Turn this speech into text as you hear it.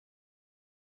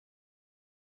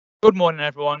Good morning,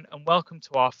 everyone, and welcome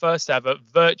to our first ever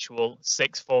virtual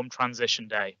sixth form transition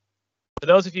day. For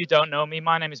those of you who don't know me,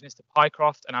 my name is Mr.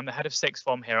 Pycroft, and I'm the head of sixth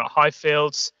form here at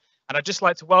Highfields. And I'd just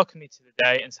like to welcome you to the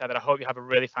day and say that I hope you have a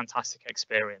really fantastic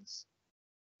experience.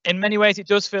 In many ways, it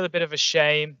does feel a bit of a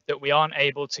shame that we aren't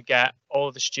able to get all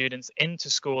of the students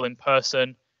into school in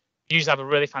person. We usually have a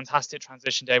really fantastic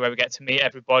transition day where we get to meet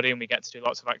everybody and we get to do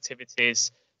lots of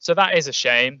activities. So that is a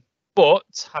shame.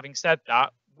 But having said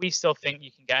that, we still think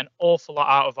you can get an awful lot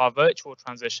out of our virtual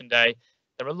transition day.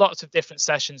 There are lots of different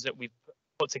sessions that we've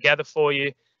put together for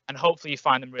you, and hopefully you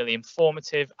find them really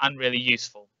informative and really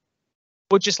useful.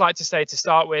 Would just like to say to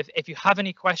start with, if you have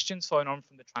any questions following on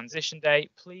from the transition day,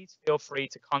 please feel free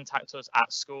to contact us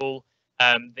at school.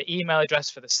 The email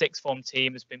address for the sixth form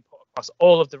team has been put across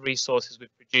all of the resources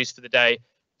we've produced for the day.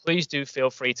 Please do feel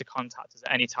free to contact us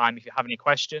at any time if you have any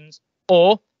questions,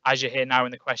 or as you're here now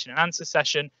in the question and answer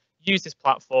session, use this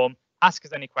platform, ask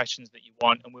us any questions that you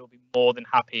want, and we'll be more than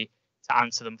happy to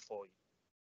answer them for you.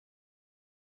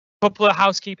 A couple of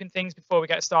housekeeping things before we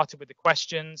get started with the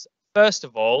questions. First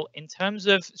of all, in terms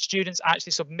of students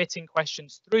actually submitting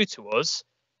questions through to us,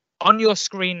 on your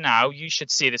screen now, you should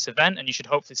see this event and you should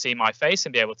hopefully see my face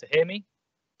and be able to hear me.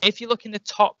 If you look in the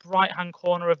top right-hand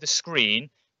corner of the screen,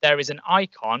 there is an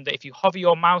icon that if you hover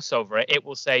your mouse over it, it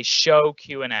will say Show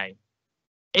Q&A.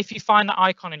 If you find that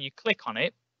icon and you click on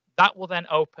it, that will then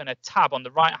open a tab on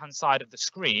the right-hand side of the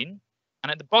screen.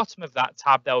 And at the bottom of that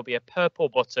tab, there will be a purple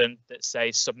button that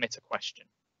says Submit a Question.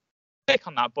 Click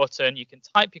on that button, you can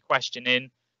type your question in.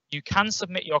 You can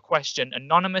submit your question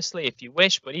anonymously if you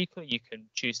wish, but equally you can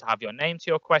choose to have your name to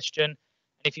your question. And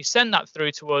if you send that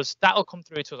through to us, that'll come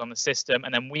through to us on the system,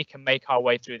 and then we can make our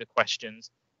way through the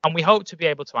questions. And we hope to be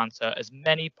able to answer as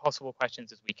many possible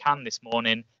questions as we can this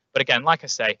morning. But again, like I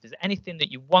say, if there's anything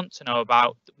that you want to know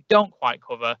about that we don't quite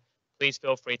cover, please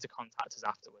feel free to contact us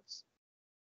afterwards.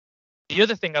 The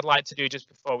other thing I'd like to do just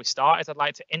before we start is I'd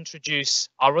like to introduce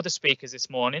our other speakers this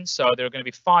morning. So there are going to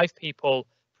be 5 people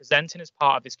presenting as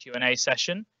part of this Q&A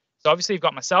session. So obviously you've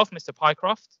got myself, Mr.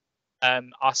 Pycroft.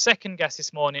 Our second guest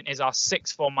this morning is our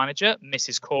sixth form manager,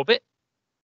 Mrs. Corbett.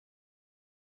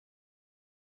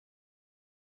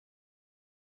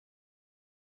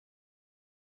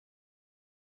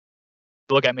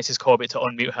 We'll get Mrs. Corbett to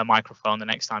unmute her microphone the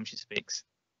next time she speaks.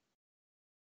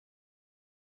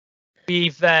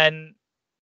 We've then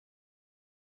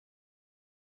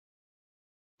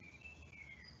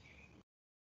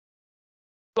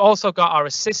also got our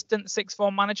assistant sixth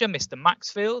form manager, Mr.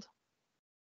 Maxfield.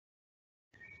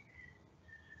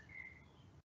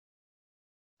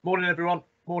 Morning, everyone.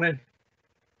 Morning.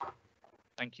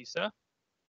 Thank you, sir.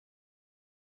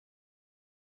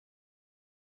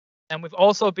 And we've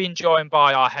also been joined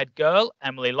by our head girl,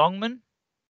 Emily Longman.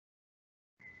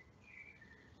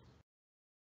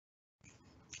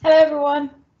 Hello,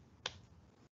 everyone.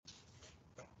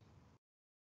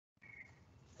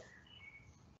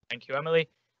 Thank you, Emily.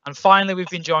 And finally, we've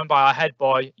been joined by our head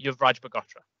boy, Yuvraj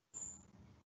Bagotra.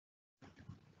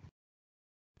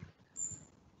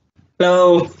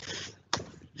 Hello.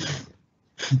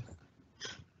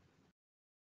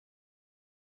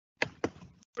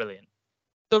 Brilliant.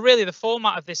 So really, the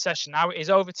format of this session now is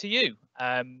over to you.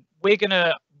 We're going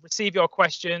to receive your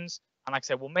questions. And like I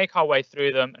said, we'll make our way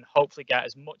through them and hopefully get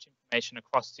as much information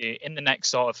across to you in the next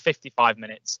sort of 55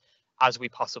 minutes as we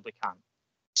possibly can.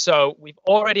 So we've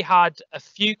already had a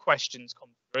few questions come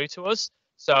through to us.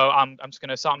 So I'm just going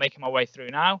to start making my way through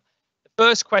now. The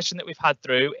first question that we've had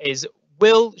through is,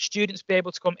 will students be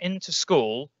able to come into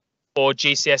school for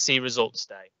GCSE results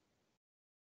day?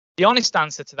 The honest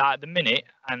answer to that at the minute,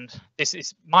 and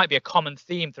this might be a common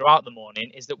theme throughout the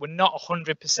morning, is that we're not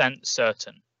 100%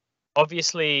 certain.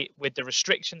 Obviously, with the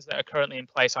restrictions that are currently in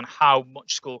place on how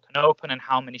much school can open and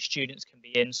how many students can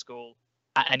be in school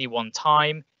at any one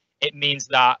time, it means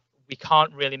that we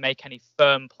can't really make any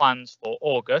firm plans for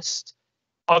August.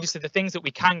 Obviously, the things that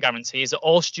we can guarantee is that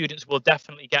all students will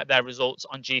definitely get their results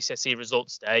on GCSE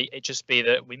results day. It just be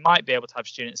that we might be able to have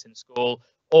students in school,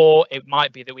 or it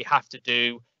might be that we have to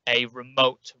do a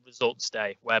remote results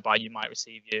day, whereby you might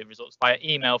receive your results via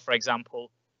email, for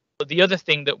example. But the other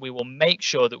thing that we will make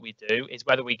sure that we do is,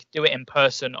 whether we do it in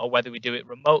person or whether we do it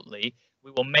remotely,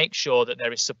 we will make sure that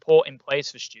there is support in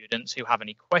place for students who have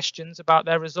any questions about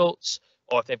their results,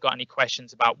 or if they've got any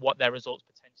questions about what their results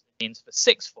potentially means for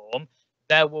sixth form,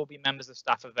 there will be members of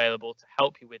staff available to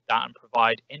help you with that and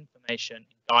provide information and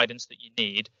guidance that you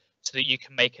need so that you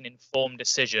can make an informed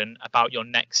decision about your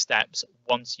next steps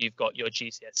once you've got your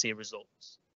GCSE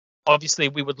results. Obviously,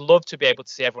 we would love to be able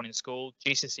to see everyone in school.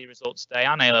 GCSE results day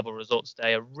and A-level results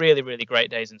day are really, really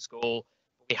great days in school.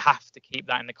 we have to keep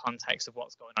that in the context of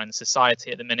what's going on in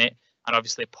society at the minute, and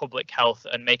obviously public health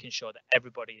and making sure that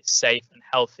everybody is safe and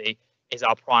healthy is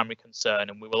our primary concern,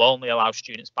 and we will only allow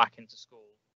students back into school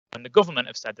when the government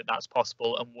have said that that's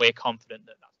possible, and we're confident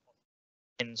that that's possible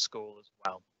in school as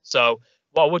well. So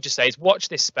what I would just say is watch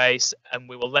this space, and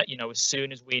we will let you know as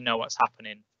soon as we know what's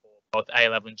happening for both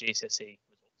A-level and GCSE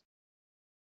results.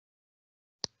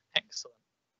 Excellent.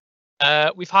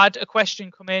 We've had a question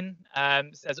come in.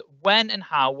 It says, when and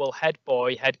how will head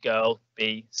boy, head girl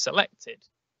be selected?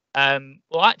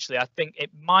 Well, actually, I think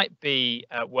it might be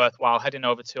worthwhile heading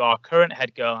over to our current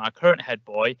head girl and our current head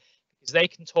boy, because they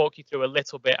can talk you through a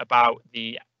little bit about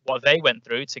what they went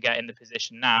through to get in the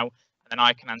position now, and then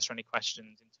I can answer any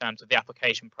questions in terms of the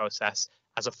application process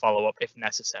as a follow-up if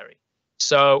necessary.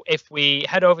 So if we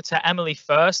head over to Emily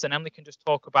first, and Emily can just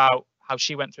talk about how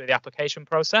she went through the application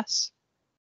process.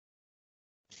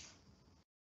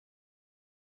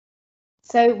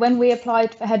 So when we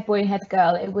applied for head boy and head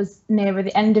girl, it was nearer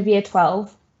the end of year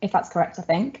 12, if that's correct, I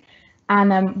think.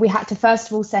 And we had to first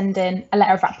of all send in a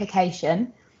letter of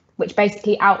application, which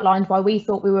basically outlined why we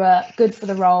thought we were good for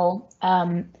the role.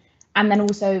 And then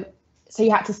also, so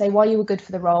you had to say why you were good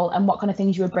for the role and what kind of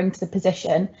things you would bring to the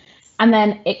position. And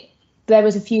then there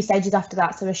was a few stages after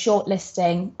that. So a short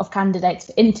listing of candidates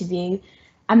for interview.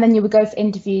 And then you would go for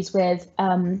interviews with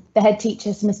the head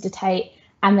teacher, so Mr. Tate,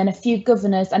 and then a few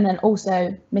governors, and then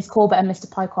also Miss Corbett and Mr.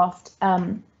 Pycroft.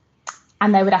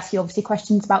 And they would ask you obviously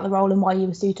questions about the role and why you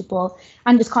were suitable,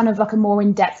 and just kind of like a more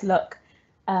in-depth look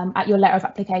at your letter of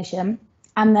application.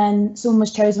 And then someone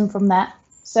was chosen from there.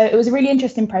 So it was a really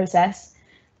interesting process.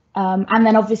 And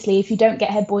then obviously if you don't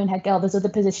get head boy and head girl, there's other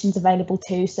positions available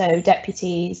too. So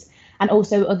deputies and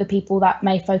also other people that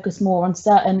may focus more on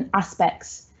certain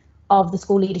aspects of the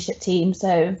school leadership team.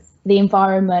 So the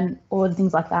environment or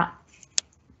things like that.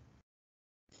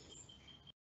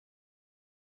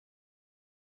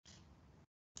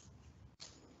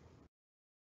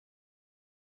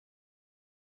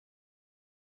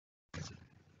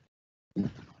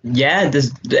 Yeah,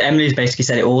 Emily's basically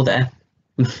said it all there.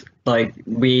 Like,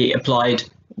 we applied,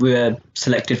 we were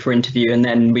selected for interview, and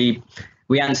then we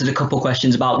answered a couple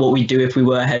questions about what we do if we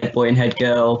were head boy and head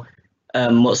girl,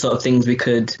 what sort of things we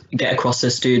could get across to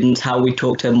students, how we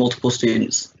talk to multiple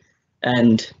students,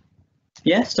 and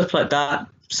yeah, stuff like that.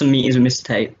 Some meetings with Mr.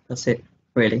 Tate. That's it,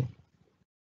 really.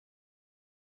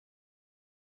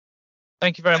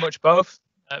 Thank you very much, both.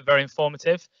 Very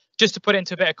informative. Just to put it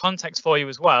into a bit of context for you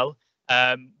as well,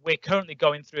 we're currently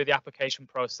going through the application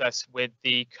process with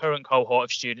the current cohort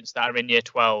of students that are in year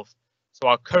 12. So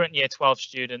our current year 12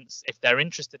 students, if they're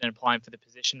interested in applying for the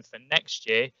position for next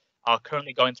year, are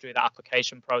currently going through the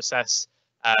application process.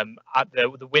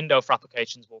 The window for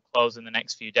applications will close in the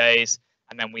next few days,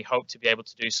 and then we hope to be able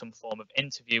to do some form of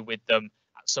interview with them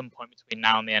at some point between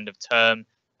now and the end of term.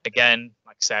 Again,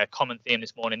 like I say, a common theme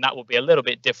this morning, that will be a little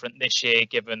bit different this year,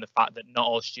 given the fact that not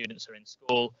all students are in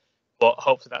school, but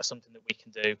hopefully that's something that we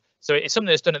can do. So it's something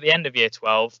that's done at the end of year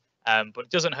 12, but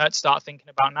it doesn't hurt to start thinking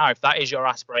about now. If that is your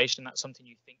aspiration, that's something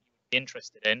you think you would be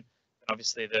interested in, then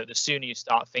obviously the sooner you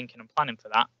start thinking and planning for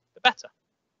that, the better.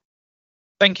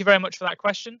 Thank you very much for that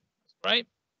question. That's great.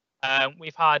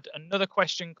 We've had another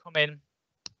question come in,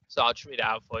 so I'll just read it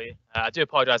out for you. I do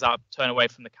apologise, I'll turn away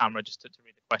from the camera just to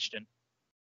read the question.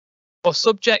 For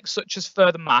subjects such as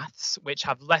further maths, which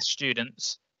have less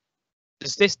students,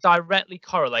 does this directly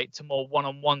correlate to more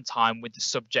one-on-one time with the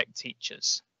subject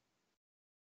teachers?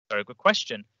 Very good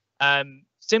question.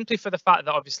 Simply for the fact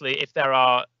that obviously if there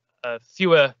are a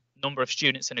fewer number of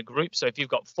students in a group, so if you've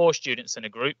got 4 students in a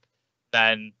group,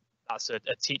 then that's a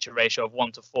teacher ratio of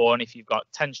 1 to 4, and if you've got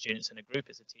 10 students in a group,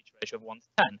 it's a teacher ratio of 1 to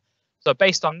 10. So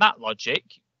based on that logic,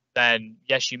 then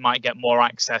yes, you might get more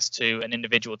access to an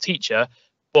individual teacher,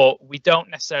 but we don't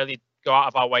necessarily go out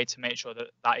of our way to make sure that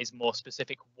that is more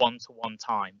specific one-to-one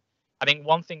time. I think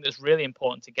one thing that's really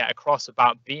important to get across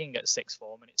about being at sixth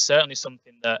form, and it's certainly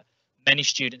something that many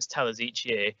students tell us each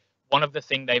year, one of the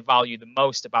things they value the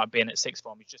most about being at sixth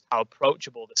form is just how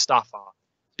approachable the staff are.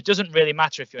 It doesn't really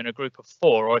matter if you're in a group of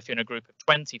 4 or if you're in a group of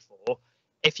 24.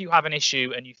 If you have an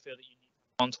issue and you feel that you need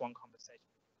one-to-one conversation,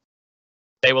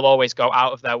 they will always go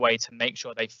out of their way to make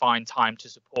sure they find time to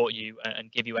support you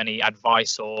and give you any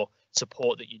advice or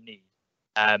support that you need.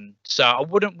 So I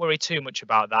wouldn't worry too much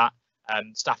about that.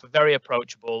 Staff are very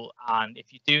approachable, and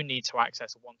if you do need to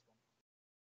access a one-to-one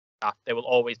staff, they will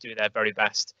always do their very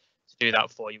best to do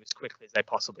that for you as quickly as they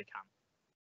possibly can.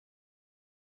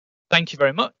 Thank you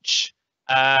very much.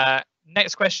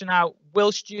 Next question now,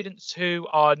 will students who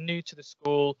are new to the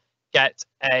school get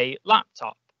a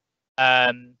laptop?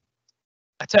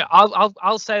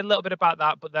 I'll say a little bit about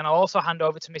that, but then I'll also hand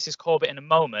over to Mrs. Corbett in a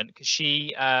moment, because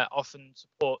she often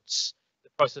supports the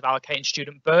process of allocating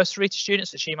student bursary to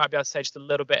students, so she might be able to say just a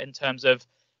little bit in terms of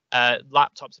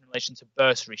laptops in relation to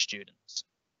bursary students.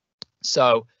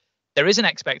 So there is an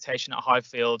expectation at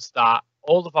Highfields that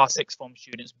all of our sixth form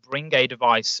students bring a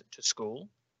device to school.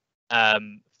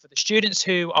 For the students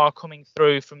who are coming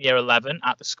through from year 11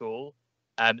 at the school,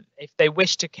 if they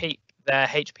wish to keep their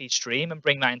HP stream and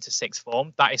bring that into sixth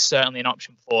form, that is certainly an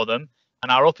option for them.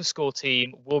 And our upper school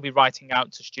team will be writing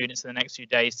out to students in the next few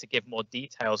days to give more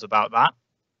details about that.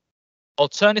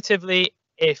 Alternatively,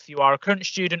 if you are a current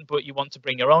student but you want to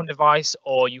bring your own device,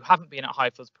 or you haven't been at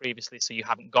Highfields previously so you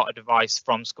haven't got a device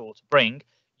from school to bring,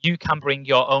 you can bring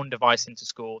your own device into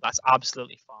school. That's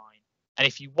absolutely fine. And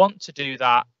if you want to do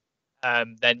that,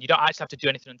 then you don't actually have to do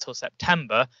anything until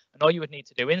September. And all you would need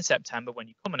to do in September when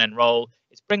you come and enroll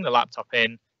is bring the laptop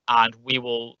in, and we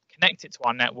will connect it to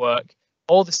our network.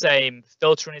 All the same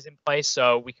filtering is in place,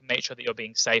 so we can make sure that you're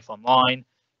being safe online.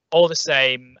 All the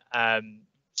same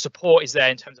support is there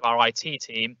in terms of our IT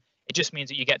team. It just means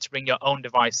that you get to bring your own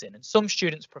device in. And some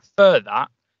students prefer that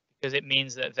because it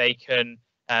means that they can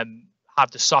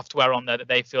have the software on there that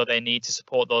they feel they need to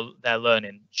support their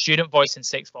learning. Student Voice in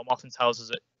sixth form often tells us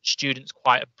that students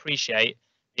quite appreciate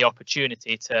the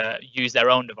opportunity to use their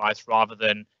own device rather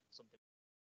than something.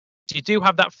 So you do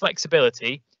have that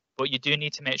flexibility, but you do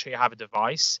need to make sure you have a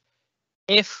device.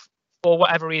 If for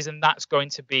whatever reason that's going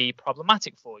to be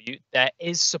problematic for you, there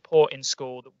is support in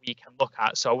school that we can look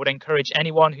at. So I would encourage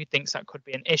anyone who thinks that could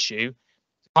be an issue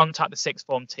to contact the sixth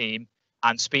form team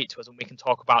and speak to us, and we can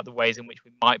talk about the ways in which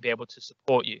we might be able to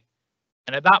support you.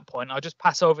 And at that point, I'll just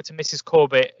pass over to Mrs.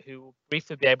 Corbett, who will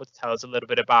briefly be able to tell us a little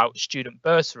bit about student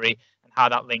bursary and how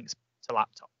that links to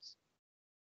laptops.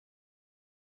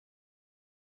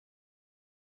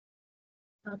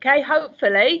 Okay,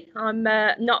 hopefully I'm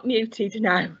not muted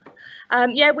now.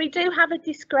 Yeah, we do have a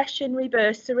discretionary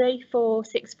bursary for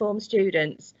sixth form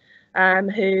students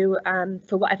who,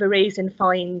 for whatever reason,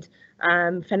 find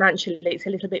financially it's a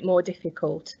little bit more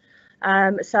difficult.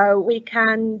 So we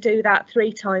can do that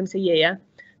 3 times a year.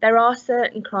 There are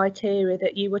certain criteria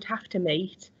that you would have to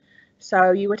meet.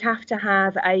 So you would have to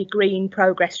have a green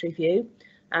progress review,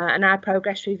 and our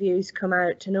progress reviews come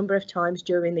out a number of times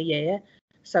during the year.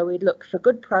 So we'd look for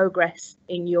good progress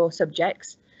in your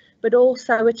subjects, but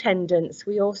also attendance.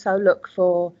 We also look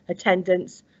for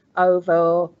attendance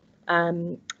over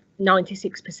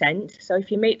 96%. So if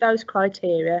you meet those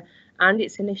criteria and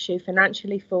it's an issue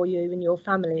financially for you and your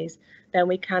families, then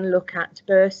we can look at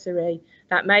bursary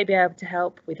that may be able to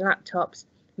help with laptops,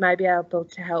 may be able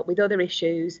to help with other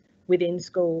issues within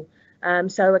school.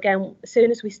 So again, as soon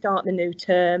as we start the new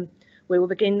term, we will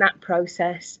begin that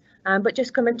process. But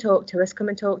just come and talk to us, come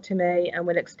and talk to me, and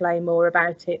we'll explain more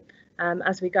about it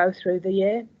as we go through the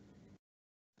year.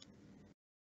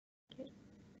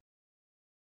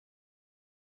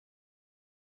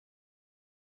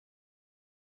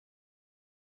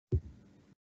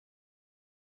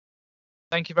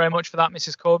 Thank you very much for that,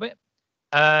 Mrs. Corbett.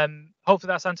 Hopefully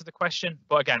that's answered the question.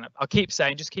 But again, I'll keep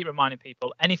saying, just keep reminding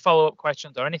people, any follow-up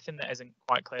questions or anything that isn't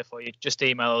quite clear for you, just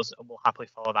email us and we'll happily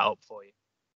follow that up for you.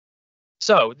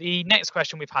 So the next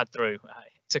question we've had through,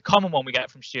 it's a common one we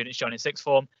get from students joining sixth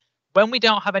form. When we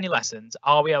don't have any lessons,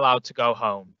 are we allowed to go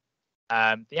home?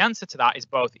 The answer to that is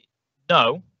both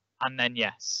no and then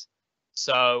yes.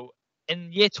 So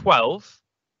in year 12,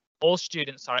 all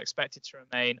students are expected to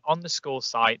remain on the school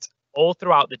site all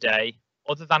throughout the day,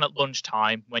 other than at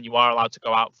lunchtime, when you are allowed to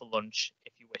go out for lunch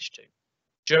if you wish to.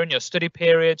 During your study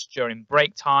periods, during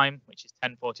break time, which is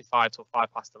 10:45 till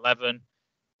 11:05,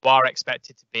 you are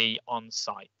expected to be on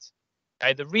site.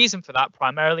 Okay, the reason for that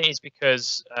primarily is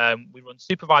because we run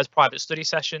supervised private study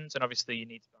sessions, and obviously you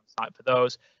need to be on site for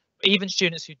those. But even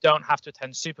students who don't have to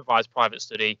attend supervised private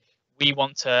study, we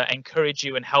want to encourage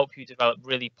you and help you develop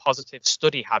really positive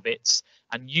study habits,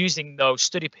 and using those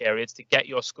study periods to get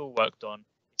your schoolwork done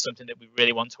is something that we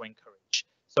really want to encourage.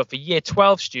 So for year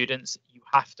 12 students, you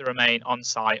have to remain on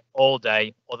site all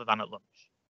day other than at lunch.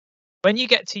 When you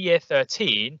get to year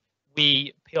 13,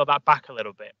 we peel that back a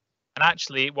little bit. And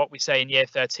actually what we say in year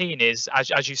 13 is, as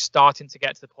you're starting to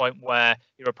get to the point where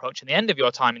you're approaching the end of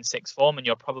your time in sixth form and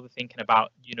you're probably thinking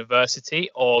about university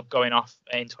or going off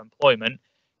into employment,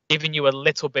 giving you a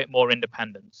little bit more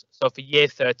independence. So for year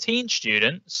 13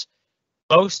 students,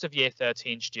 most of year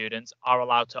 13 students are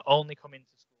allowed to only come into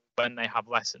school when they have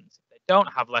lessons. If they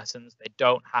don't have lessons, they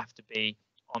don't have to be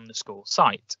on the school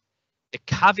site. The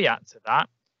caveat to that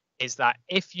is that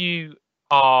if you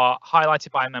are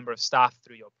highlighted by a member of staff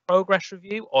through your progress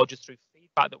review or just through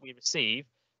feedback that we receive,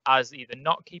 as either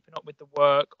not keeping up with the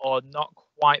work or not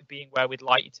quite being where we'd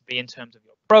like you to be in terms of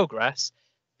your progress,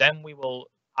 then we will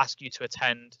ask you to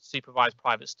attend supervised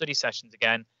private study sessions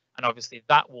again. And obviously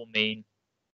that will mean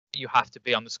you have to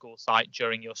be on the school site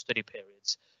during your study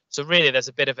periods. So really there's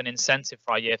a bit of an incentive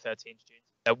for our year 13 students.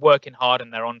 They're working hard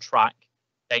and they're on track.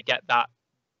 They get that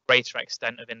greater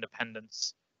extent of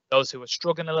independence. Those who are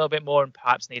struggling a little bit more and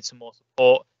perhaps need some more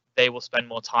support, they will spend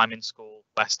more time in school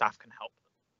where staff can help them.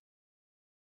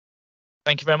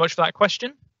 Thank you very much for that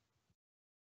question.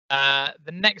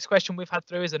 The next question we've had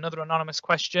through is another anonymous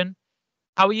question.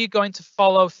 How are you going to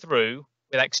follow through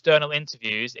with external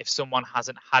interviews if someone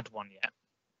hasn't had one yet?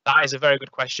 That is a very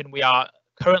good question. We are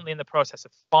currently in the process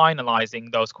of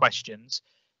finalising those questions.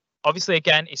 Obviously,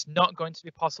 again, it's not going to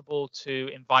be possible to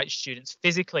invite students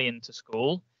physically into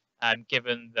school,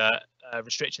 given the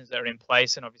restrictions that are in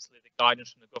place and obviously the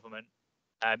guidance from the government.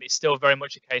 It's still very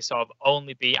much a case of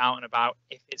only be out and about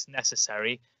if it's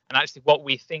necessary. And actually what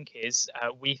we think is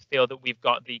we feel that we've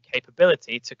got the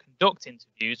capability to conduct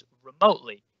interviews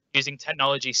remotely using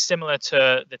technology similar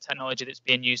to the technology that's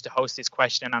being used to host this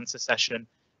question and answer session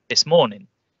this morning.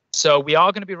 So we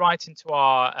are going to be writing to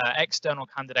our external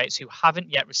candidates who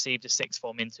haven't yet received a sixth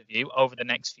form interview over the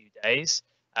next few days.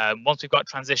 Once we've got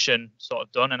transition sort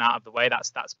of done and out of the way,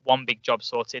 that's one big job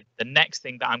sorted. The next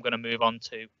thing that I'm going to move on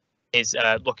to is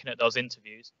looking at those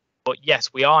interviews. But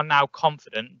yes, we are now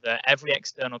confident that every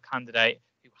external candidate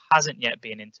who hasn't yet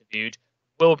been interviewed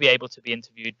will be able to be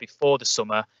interviewed before the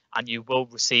summer, and you will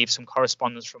receive some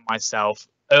correspondence from myself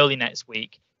early next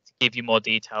week to give you more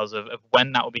details of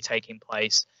when that will be taking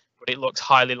place. But it looks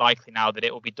highly likely now that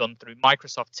it will be done through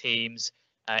Microsoft Teams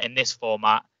in this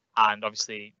format, and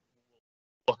obviously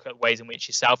look at ways in which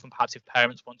yourself and perhaps if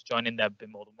parents want to join in, they'll be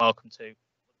more than welcome to.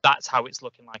 That's how it's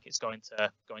looking like it's going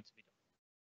to be done.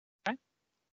 Okay,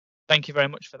 thank you very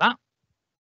much for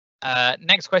that.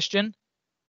 Next question.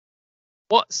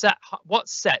 What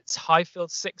sets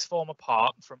Highfield sixth form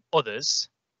apart from others?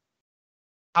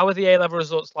 How are the A-level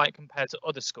results like compared to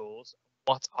other schools?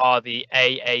 What are the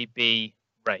AAB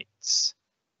rates?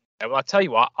 Okay, well, I'll tell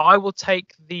you what, I will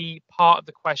take the part of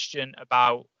the question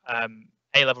about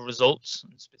A-level results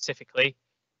specifically.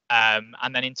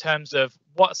 And then in terms of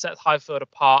what sets Highfield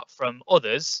apart from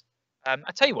others, I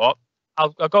tell you what, I'll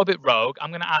go a bit rogue.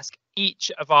 I'm going to ask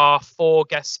each of our 4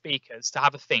 guest speakers to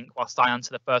have a think whilst I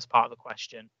answer the first part of the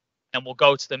question. And we'll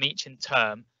go to them each in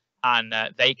turn, and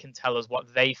they can tell us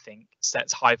what they think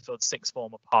sets Highfield sixth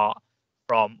form apart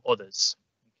from others.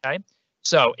 Okay,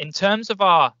 so in terms of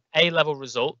our A-level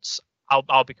results,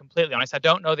 I'll be completely honest, I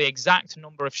don't know the exact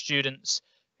number of students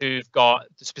who've got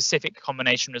the specific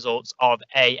combination results of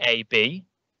AAB,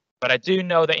 but I do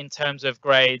know that in terms of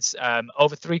grades,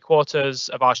 over 3/4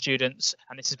 of our students,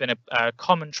 and this has been a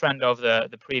common trend over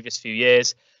the previous few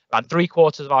years, around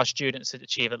 3/4 of our students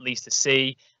achieve at least a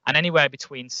C, and anywhere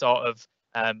between sort of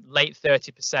late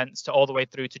 30% to all the way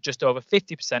through to just over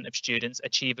 50% of students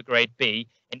achieve a grade B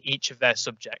in each of their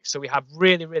subjects. So we have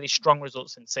really, really strong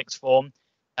results in sixth form.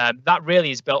 That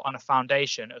really is built on a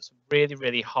foundation of some really,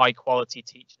 really high quality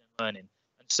teaching and learning.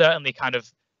 And certainly kind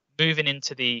of moving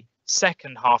into the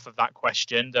second half of that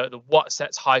question, the what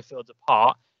sets Highfield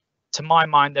apart, to my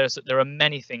mind, there are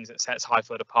many things that sets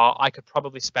Highfield apart. I could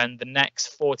probably spend the next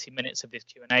 40 minutes of this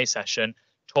Q&A session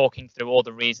talking through all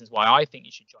the reasons why I think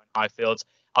you should join Highfield.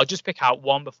 I'll just pick out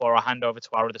one before I hand over to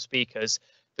our other speakers.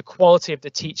 The quality of the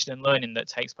teaching and learning that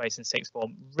takes place in sixth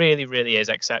form really, really is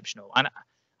exceptional. And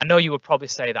I know you would probably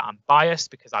say that I'm biased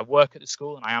because I work at the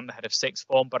school and I am the head of sixth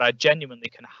form, but I genuinely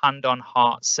can hand on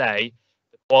heart say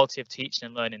the quality of teaching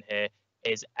and learning here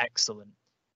is excellent.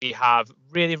 We have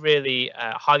really, really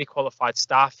highly qualified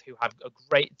staff who have a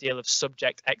great deal of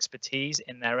subject expertise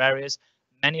in their areas.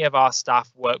 Many of our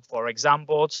staff work for exam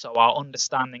boards, so our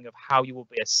understanding of how you will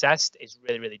be assessed is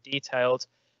really, really detailed.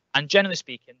 And generally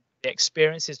speaking, the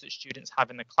experiences that students have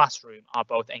in the classroom are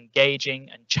both engaging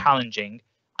and challenging,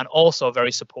 and also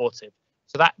very supportive.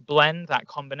 So that blend, that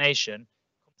combination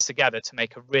comes together to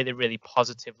make a really, really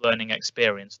positive learning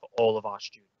experience for all of our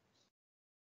students.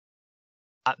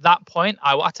 At that point,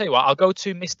 I'll tell you what, I'll go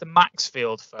to Mr.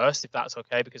 Maxfield first, if that's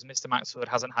okay, because Mr. Maxfield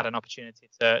hasn't had an opportunity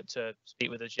to speak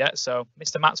with us yet. So,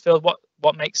 Mr. Maxfield,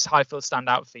 what makes Highfield stand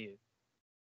out for you?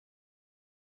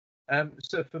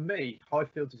 So for me,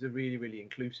 Highfield is a really, really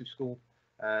inclusive school.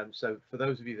 So for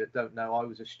those of you that don't know, I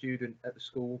was a student at the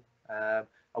school.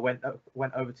 I went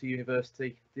over to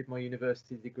university, did my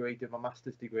university degree, did my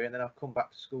master's degree, and then I've come back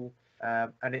to school.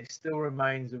 And it still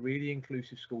remains a really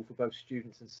inclusive school for both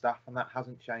students and staff, and that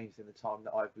hasn't changed in the time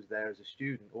that I was there as a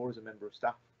student or as a member of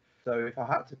staff. So if I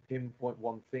had to pinpoint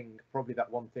one thing, probably that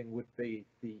one thing would be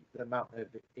the amount of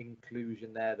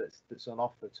inclusion there that's on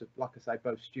offer to, like I say,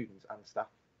 both students and staff.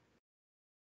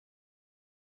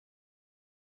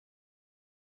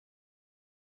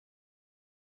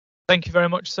 Thank you very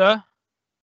much, sir.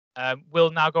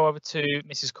 We'll now go over to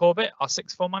Mrs. Corbett, our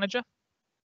sixth form manager.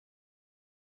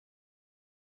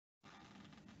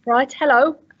 Right,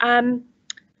 hello.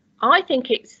 I think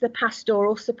it's the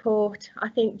pastoral support. I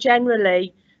think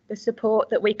generally the support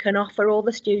that we can offer all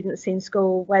the students in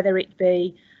school, whether it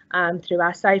be through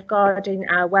our safeguarding,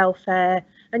 our welfare,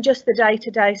 and just the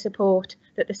day-to-day support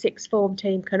that the sixth form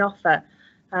team can offer.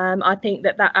 I think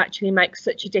that actually makes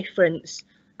such a difference.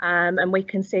 And we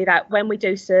can see that when we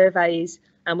do surveys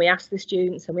and we ask the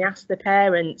students and we ask the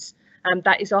parents,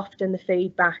 that is often the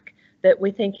feedback, that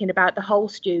we're thinking about the whole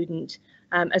student,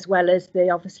 as well as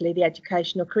obviously the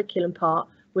educational curriculum part.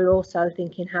 We're also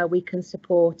thinking how we can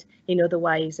support in other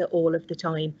ways at all of the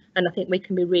time, and I think we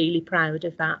can be really proud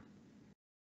of that.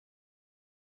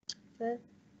 So.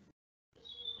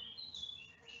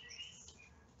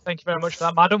 Thank you very much for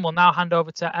that, madam. We'll now hand over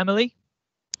to Emily.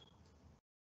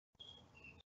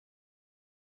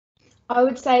 I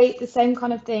would say the same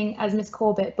kind of thing as Miss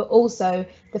Corbett, but also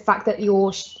the fact that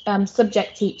your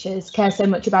subject teachers care so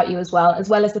much about you as well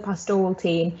as the pastoral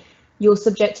team. Your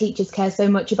subject teachers care so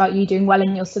much about you doing well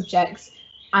in your subjects.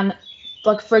 And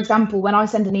like, for example, when I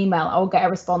send an email, I'll get a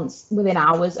response within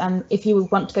hours. And if you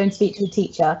want to go and speak to a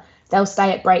teacher, they'll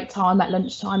stay at break time, at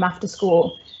lunchtime, after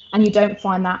school. And you don't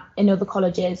find that in other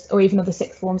colleges or even other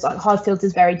sixth forms. Like Highfields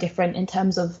is very different in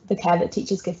terms of the care that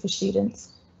teachers give for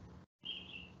students.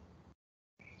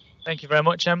 Thank you very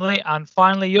much, Emily. And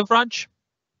finally, Yuvraj.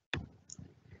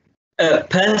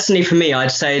 Personally, for me,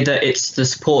 I'd say that it's the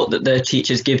support that the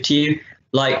teachers give to you.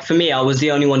 Like for me, I was the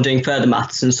only one doing further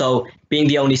maths, and so being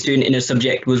the only student in a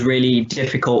subject was really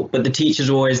difficult, but the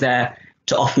teachers were always there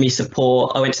to offer me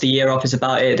support. I went to the year office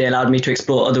about it. They allowed me to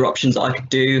explore other options that I could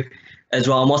do as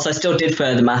well. And whilst I still did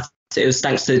further maths, it was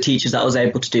thanks to the teachers that I was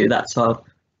able to do that. So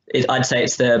I'd say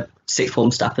it's the sixth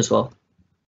form staff as well.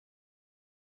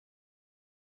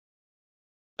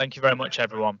 Thank you very much,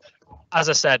 everyone. As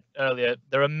I said earlier,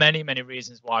 there are many, many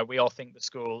reasons why we all think the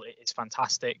school is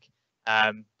fantastic.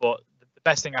 But the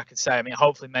best thing I could say, I mean,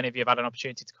 hopefully many of you have had an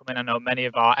opportunity to come in. I know many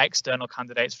of our external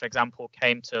candidates, for example,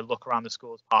 came to look around the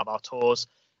school as part of our tours.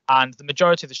 And the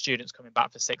majority of the students coming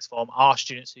back for sixth form are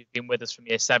students who've been with us from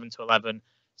year 7 to 11.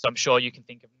 So I'm sure you can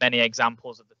think of many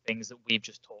examples of the things that we've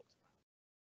just talked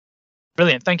about.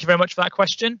 Brilliant. Thank you very much for that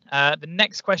question. The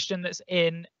next question that's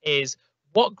in is,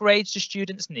 what grades do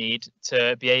students need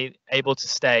to be able to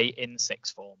stay in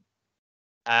sixth form?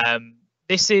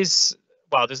 This is,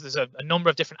 well, there's a number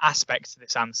of different aspects to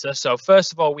this answer. So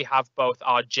first of all, we have both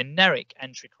our generic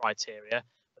entry criteria,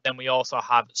 but then we also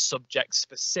have subject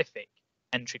specific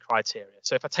entry criteria.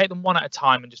 So if I take them one at a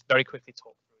time and just very quickly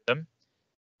talk through them.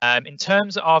 In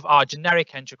terms of our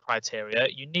generic entry criteria,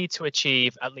 you need to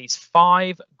achieve at least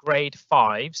 5 grade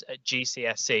 5s at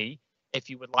GCSE if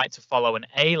you would like to follow an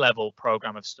A-level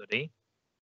program of study.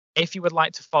 If you would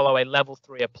like to follow a level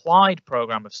 3 applied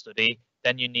program of study,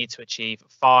 then you need to achieve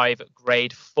 5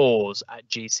 grade 4s at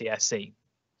GCSE.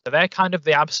 So they're kind of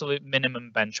the absolute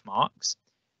minimum benchmarks.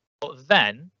 But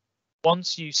then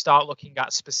once you start looking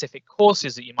at specific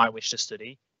courses that you might wish to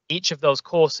study, each of those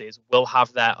courses will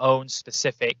have their own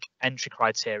specific entry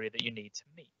criteria that you need to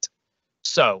meet.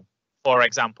 So, for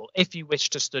example, if you wish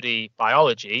to study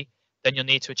biology, then you'll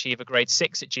need to achieve a grade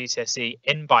 6 at GCSE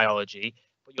in biology,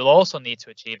 but you'll also need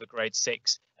to achieve a grade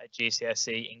 6 at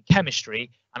GCSE in chemistry,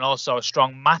 and also a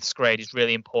strong maths grade is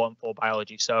really important for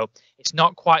biology. So it's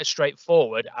not quite as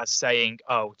straightforward as saying,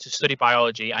 oh, to study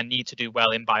biology, I need to do well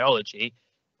in biology.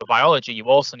 For biology, you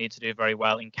also need to do very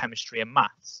well in chemistry and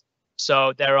maths.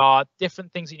 So there are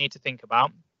different things you need to think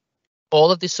about.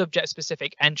 All of the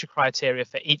subject-specific entry criteria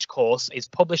for each course is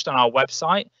published on our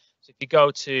website. So if you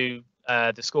go to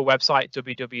the school website,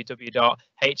 www.hswv.org.uk,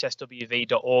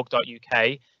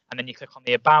 and then you click on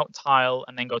the About tile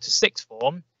and then go to sixth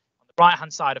form. On the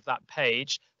right-hand side of that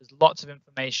page, there's lots of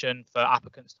information for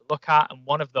applicants to look at, and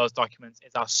one of those documents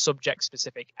is our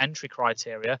subject-specific entry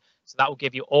criteria. So that will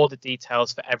give you all the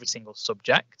details for every single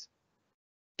subject.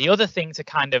 The other thing to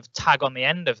kind of tag on the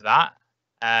end of that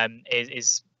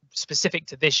is specific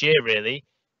to this year, really.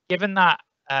 Given that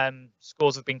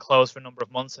schools have been closed for a number of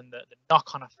months and the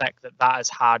knock-on effect that has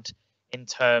had in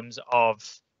terms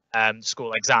of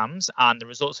school exams and the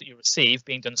results that you receive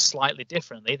being done slightly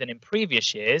differently than in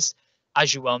previous years,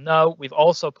 as you well know, we've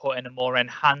also put in a more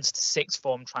enhanced sixth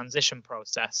form transition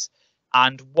process.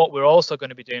 And what we're also going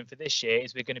to be doing for this year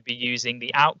is we're going to be using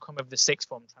the outcome of the sixth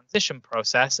form transition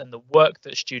process and the work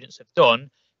that students have done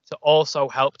to also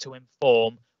help to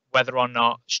inform whether or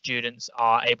not students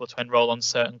are able to enroll on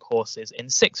certain courses in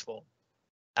sixth form.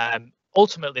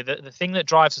 Ultimately, the thing that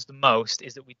drives us the most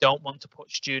is that we don't want to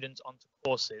put students onto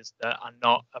courses that are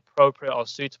not appropriate or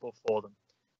suitable for them.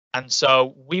 And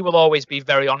so we will always be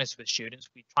very honest with students.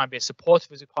 We try and be as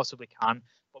supportive as we possibly can.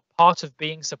 But part of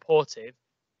being supportive,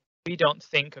 we don't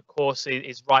think a course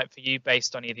is right for you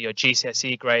based on either your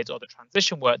GCSE grades or the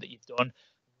transition work that you've done,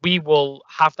 we will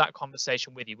have that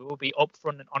conversation with you. We will be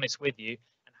upfront and honest with you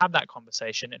and have that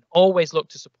conversation and always look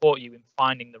to support you in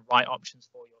finding the right options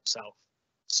for yourself.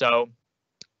 So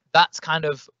that's kind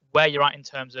of where you're at in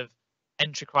terms of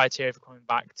entry criteria for coming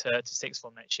back to sixth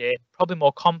form next year. Probably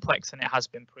more complex than it has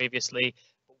been previously,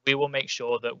 but we will make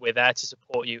sure that we're there to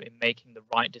support you in making the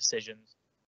right decisions.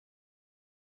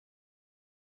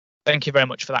 Thank you very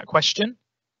much for that question.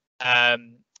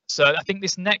 So I think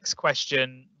this next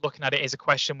question, looking at it, is a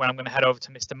question where I'm going to head over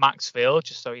to Mr. Maxfield,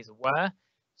 just so he's aware.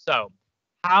 So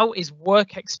how is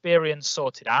work experience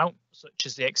sorted out, such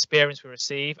as the experience we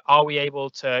receive? Are we able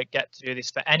to get to do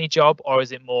this for any job, or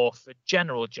is it more for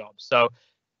general jobs? So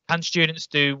can students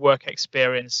do work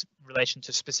experience in relation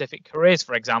to specific careers,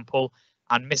 for example?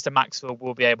 And Mr. Maxfield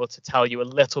will be able to tell you a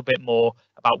little bit more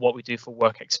about what we do for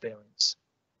work experience.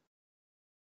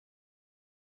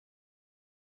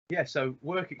 Yeah, so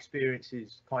work experience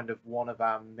is kind of one of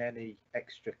our many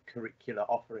extracurricular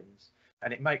offerings,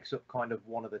 and it makes up kind of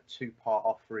one of the two-part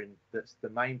offering that's the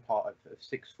main part of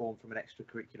sixth form from an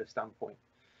extracurricular standpoint.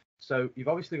 So you've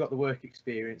obviously got the work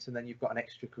experience, and then you've got an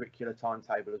extracurricular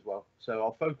timetable as well. So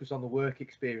I'll focus on the work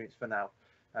experience for now,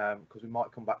 because we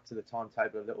might come back to the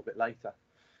timetable a little bit later.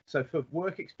 So for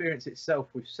work experience itself,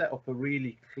 we've set up a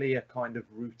really clear kind of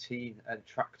routine and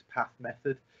tracked path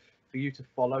method for you to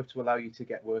follow to allow you to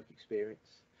get work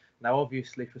experience. Now,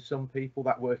 obviously, for some people,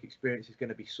 that work experience is going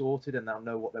to be sorted and they'll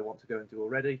know what they want to go and do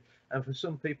already. And for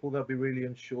some people, they'll be really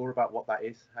unsure about what that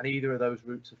is. And either of those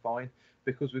routes are fine,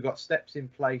 because we've got steps in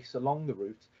place along the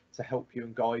route to help you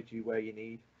and guide you where you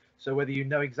need. So whether you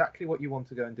know exactly what you want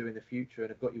to go and do in the future and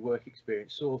have got your work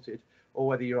experience sorted, or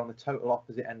whether you're on the total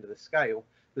opposite end of the scale,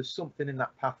 there's something in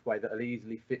that pathway that'll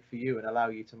easily fit for you and allow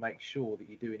you to make sure that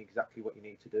you're doing exactly what you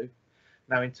need to do.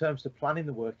 Now, in terms of planning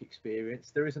the work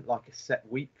experience, there isn't like a set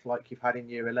week like you've had in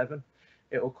year 11.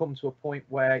 It will come to a point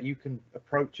where you can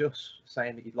approach us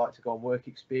saying that you'd like to go on work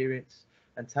experience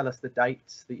and tell us the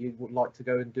dates that you would like to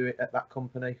go and do it at that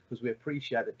company, because we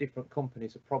appreciate that different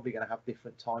companies are probably going to have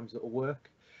different times that will work.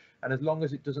 And as long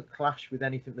as it doesn't clash with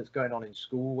anything that's going on in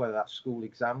school, whether that's school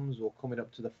exams or coming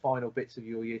up to the final bits of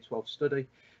your year 12 study,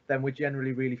 then we're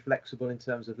generally really flexible in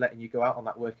terms of letting you go out on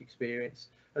that work experience,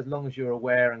 as long as you're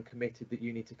aware and committed that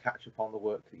you need to catch up on the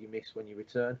work that you miss when you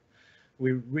return.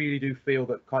 We really do feel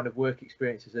that kind of work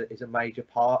experience is a major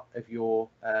part of your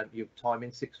time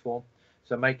in sixth form.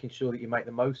 So making sure that you make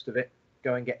the most of it,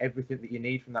 go and get everything that you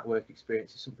need from that work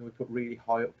experience is something we put really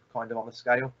high up kind of on the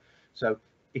scale. So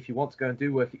if you want to go and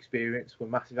do work experience, we're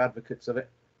massive advocates of it.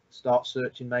 Start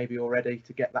searching maybe already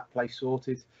to get that place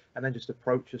sorted, and then just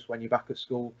approach us when you're back at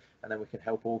school, and then we can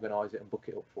help organise it and book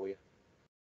it up for you.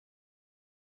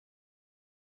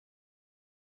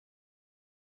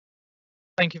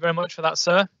 Thank you very much for that,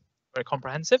 sir. Very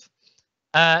comprehensive.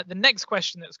 The next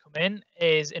question that's come in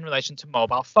is in relation to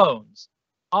mobile phones.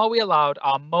 Are we allowed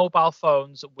our mobile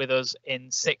phones with us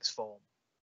in sixth form?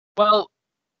 Well,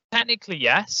 technically,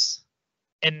 yes,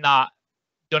 in that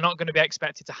you're not going to be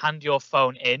expected to hand your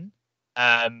phone in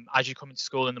as you come into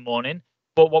school in the morning.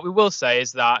 But what we will say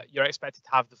is that you're expected to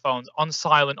have the phones on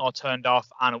silent or turned off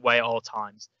and away at all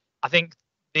times. I think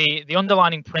the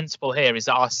underlining principle here is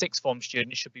that our sixth form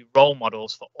students should be role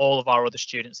models for all of our other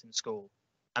students in school.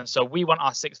 And so we want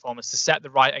our sixth formers to set the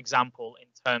right example in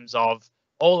terms of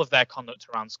all of their conduct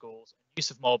around schools.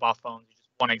 Use of mobile phones is just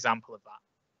one example of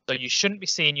that. So you shouldn't be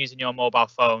seen using your mobile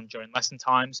phone during lesson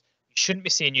times. You shouldn't be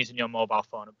seen using your mobile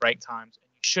phone at break times. And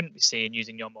you shouldn't be seen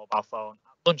using your mobile phone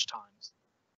at lunch times.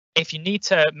 If you need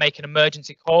to make an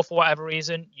emergency call for whatever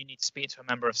reason, you need to speak to a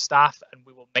member of staff, and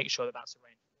we will make sure that that's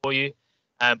arranged for you.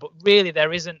 But really,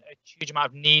 there isn't a huge amount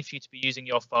of need for you to be using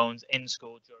your phones in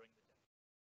school during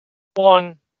the day.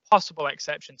 One possible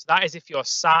exception to that is if you're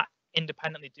sat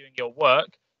independently doing your work.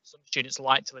 Some students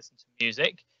like to listen to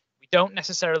music. We don't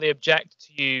necessarily object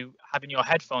to you having your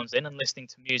headphones in and listening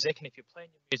to music. And if you're playing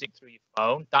your music through your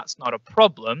phone, that's not a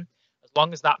problem, as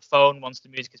long as that phone, once the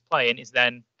music is playing, is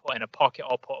then put in a pocket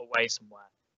or put away somewhere.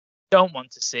 What we don't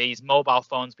want to see is mobile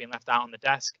phones being left out on the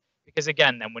desk, because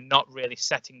again, then we're not really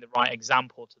setting the right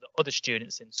example to the other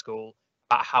students in school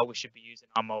about how we should be using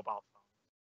our mobile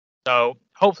phone. So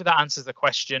hopefully that answers the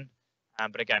question.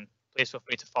 But again, please feel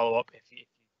free to follow up if you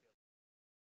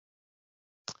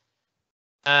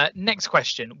next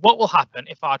question. What will happen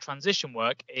if our transition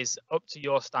work is up to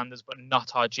your standards, but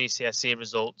not our GCSE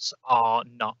results are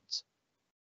not?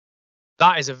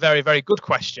 That is a very, very good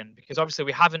question, because obviously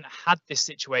we haven't had this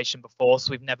situation before, so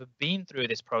we've never been through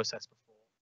this process before.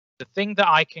 The thing that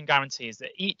I can guarantee is that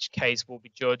each case will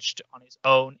be judged on its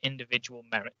own individual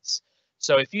merits.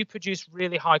 So if you produce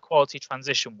really high quality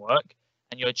transition work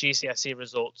and your GCSE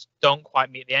results don't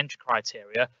quite meet the entry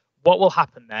criteria, what will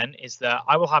happen then is that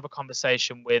I will have a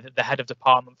conversation with the head of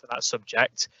department for that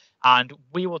subject, and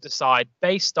we will decide,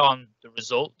 based on the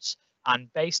results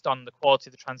and based on the quality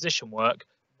of the transition work,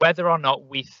 whether or not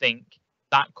we think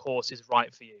that course is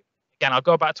right for you. Again, I'll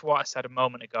go back to what I said a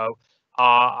moment ago.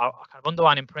 Our kind of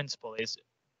underlying principle is,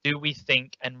 do we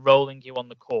think enrolling you on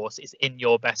the course is in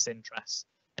your best interest?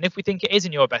 And if we think it is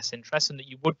in your best interest and that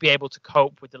you would be able to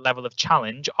cope with the level of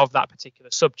challenge of that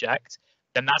particular subject,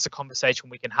 then that's a conversation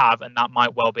we can have, and that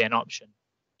might well be an option.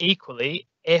 Equally,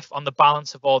 if on the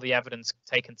balance of all the evidence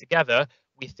taken together,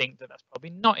 we think that that's probably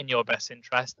not in your best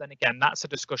interest, then again, that's a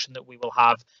discussion that we will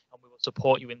have, and we will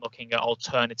support you in looking at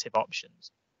alternative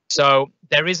options. So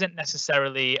there isn't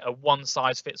necessarily a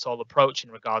one-size-fits-all approach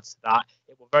in regards to that.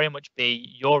 It will very much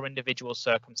be your individual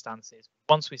circumstances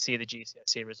once we see the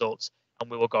GCSE results,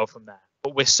 and we will go from there.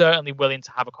 But we're certainly willing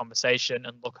to have a conversation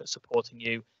and look at supporting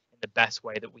you in the best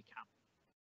way that we can.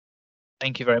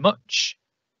 Thank you very much.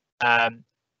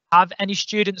 Have any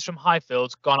students from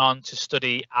Highfields gone on to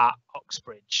study at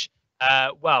Oxbridge?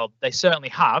 Well, they certainly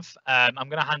have. I'm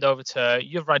going to hand over to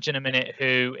Yuvraj in a minute,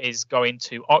 who is going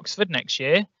to Oxford next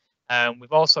year.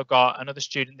 We've also got another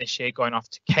student this year going off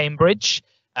to Cambridge.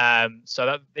 So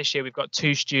that this year we've got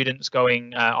 2 students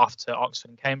going off to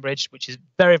Oxford and Cambridge, which is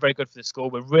very, very good for the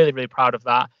school. We're really, really proud of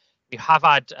that. We have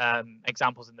had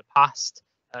examples in the past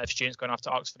of students going off to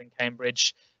Oxford and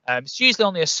Cambridge. It's usually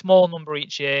only a small number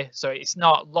each year, so it's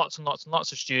not lots and lots and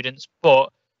lots of students,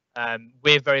 but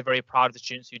we're very, very proud of the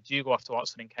students who do go off to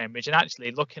Oxford and Cambridge. And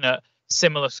actually, looking at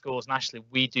similar schools nationally,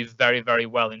 we do very, very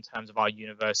well in terms of our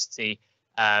university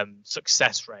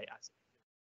success rate.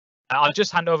 I'll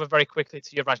just hand over very quickly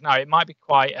to Yuvraj now. It might be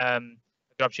quite a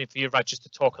good opportunity for Yuvraj just to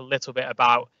talk a little bit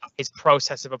about his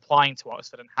process of applying to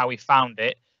Oxford and how he found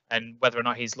it, and whether or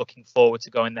not he's looking forward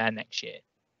to going there next year.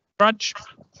 Yuvraj?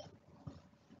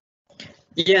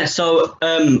 Yeah, so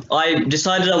I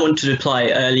decided I wanted to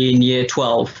apply early in year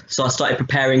 12. So I started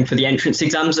preparing for the entrance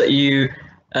exams that you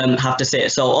have to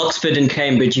sit. So Oxford and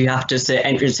Cambridge, you have to sit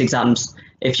entrance exams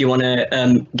if you want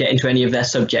to get into any of their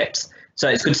subjects. So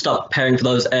it's good to start preparing for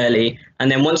those early.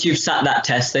 And then once you've sat that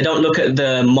test, they don't look at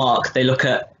the mark, they look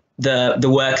at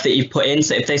the work that you've put in.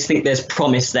 So if they think there's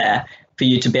promise there for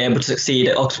you to be able to succeed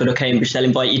at Oxford or Cambridge, they'll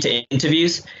invite you to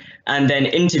interviews. And then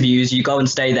interviews, you go and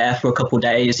stay there for a couple of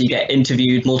days. You get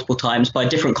interviewed multiple times by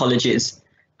different colleges,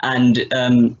 and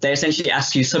they essentially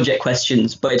ask you subject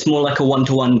questions, but it's more like a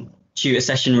one-to-one tutor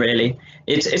session, really.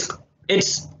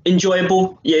 It's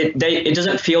enjoyable. It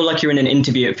doesn't feel like you're in an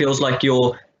interview. It feels like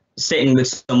you're sitting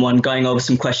with someone going over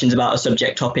some questions about a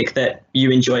subject topic that you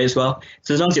enjoy as well.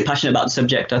 So as long as you're passionate about the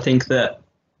subject, I think that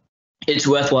it's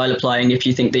worthwhile applying if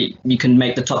you think that you can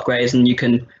make the top grades and you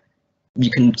can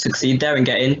succeed there and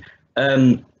get in.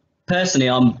 Personally,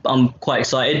 I'm quite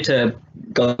excited to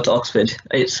go to Oxford.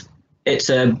 It's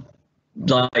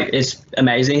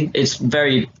amazing. It's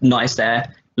very nice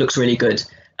there. Looks really good,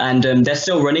 and they're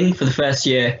still running for the first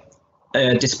year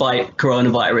despite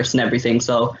coronavirus and everything.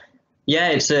 So yeah,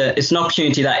 it's an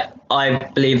opportunity that I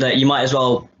believe that you might as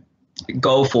well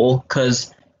go for,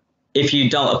 because if you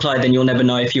don't apply, then you'll never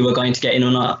know if you were going to get in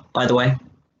or not. Either way.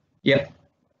 Yep.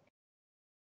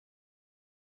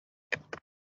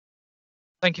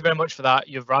 Thank you very much for that,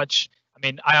 Yuvraj. I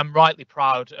mean, I am rightly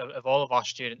proud of all of our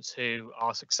students who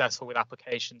are successful with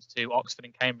applications to Oxford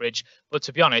and Cambridge. But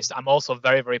to be honest, I'm also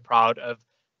very, very proud of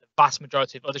the vast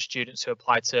majority of other students who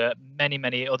apply to many,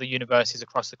 many other universities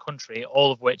across the country,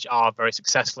 all of which are very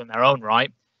successful in their own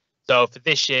right. So for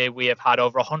this year, we have had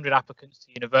over 100 applicants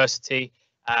to university,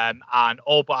 and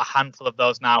all but a handful of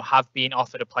those now have been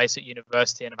offered a place at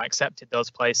university and have accepted those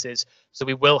places. So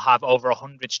we will have over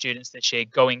 100 students this year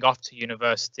going off to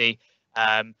university,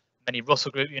 many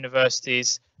Russell Group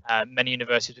universities, many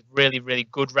universities with really, really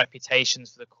good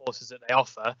reputations for the courses that they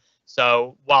offer.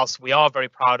 So whilst we are very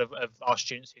proud of our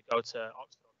students who go to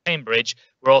Oxford or Cambridge,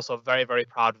 we're also very, very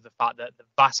proud of the fact that the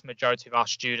vast majority of our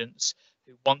students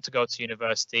who want to go to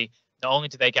university, not only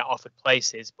do they get offered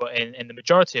places, but in the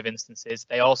majority of instances,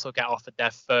 they also get offered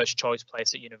their first choice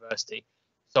place at university.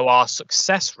 So our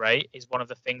success rate is one of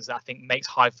the things that I think makes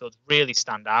Highfields really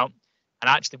stand out. And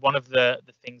actually one of the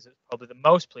things that's probably the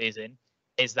most pleasing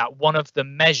is that one of the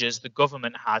measures the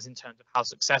government has in terms of how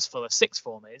successful a sixth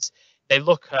form is, they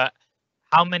look at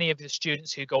how many of the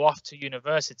students who go off to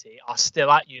university are still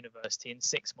at university in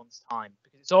 6 months' time.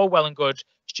 Because it's all well and good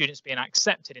students being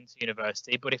accepted into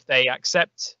university, but if they're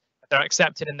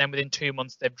accepted and then within 2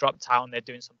 months they've dropped out and they're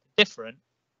doing something different,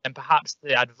 then perhaps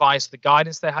the advice, the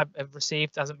guidance they have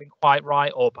received hasn't been quite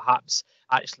right, or perhaps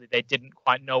actually they didn't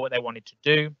quite know what they wanted to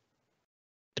do.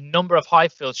 The number of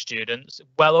Highfield students,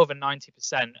 well over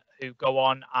 90%, who go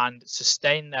on and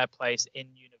sustain their place in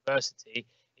university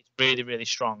is really, really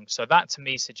strong. So that to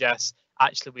me suggests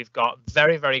actually we've got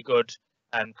very, very good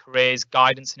careers,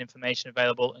 guidance and information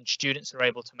available, and students are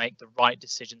able to make the right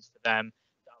decisions for them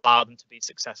that allow them to be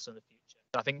successful in the future.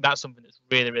 So I think that's something that's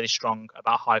really, really strong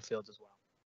about Highfields as well.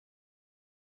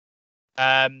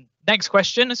 Next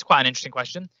question, it's quite an interesting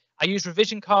question. I use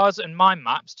revision cards and mind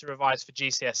maps to revise for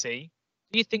GCSE.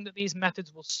 Do you think that these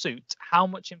methods will suit how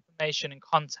much information and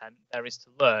content there is to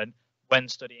learn when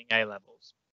studying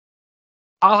A-levels?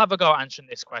 I'll have a go at answering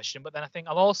this question, but then I think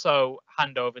I'll also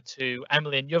hand over to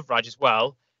Emily and Yuvraj as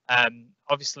well.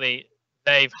 Obviously,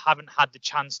 they haven't had the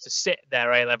chance to sit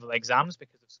their A-level exams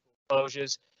because of school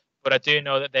closures, but I do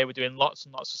know that they were doing lots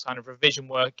and lots of kind of revision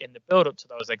work in the build-up to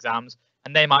those exams,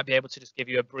 and they might be able to just give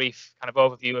you a brief kind of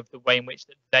overview of the way in which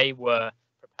that they were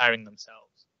preparing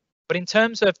themselves. But in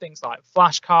terms of things like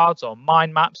flashcards or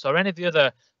mind maps or any of the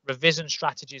other revision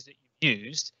strategies that you've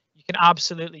used, you can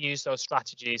absolutely use those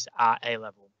strategies at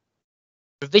A-level.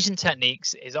 Revision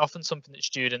techniques is often something that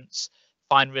students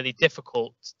find really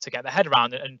difficult to get their head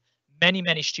around, and many,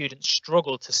 many students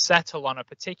struggle to settle on a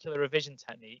particular revision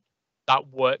technique that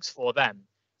works for them.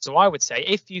 So I would say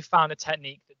if you found a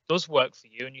technique that does work for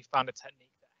you and you found a technique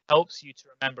that helps you to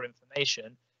remember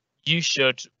information, you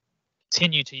should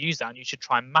continue to use that, and you should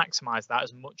try and maximize that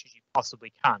as much as you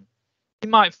possibly can. You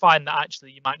might find that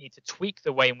actually you might need to tweak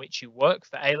the way in which you work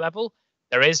for A-level.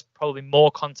 There is probably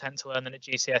more content to learn than at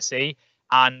GCSE,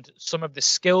 and some of the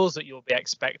skills that you'll be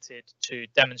expected to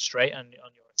demonstrate on your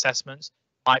assessments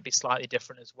might be slightly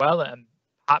different as well, and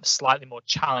perhaps slightly more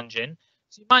challenging.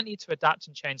 So you might need to adapt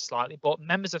and change slightly, but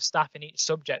members of staff in each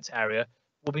subject area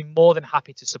will be more than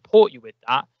happy to support you with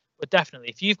that. But definitely,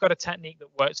 if you've got a technique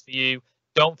that works for you,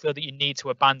 don't feel that you need to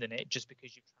abandon it just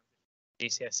because you've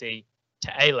transitioned GCSE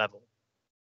to A-level.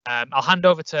 I'll hand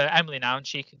over to Emily now, and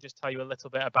she can just tell you a little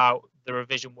bit about the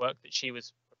revision work that she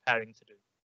was preparing to do.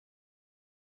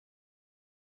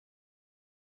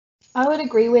 I would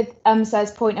agree with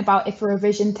Sarah's point about if a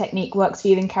revision technique works for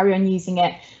you, then carry on using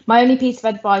it. My only piece of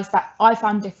advice that I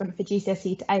found different for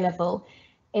GCSE to A-level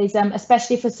is,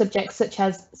 especially for subjects such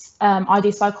as I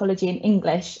do psychology and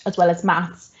English as well as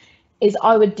maths, is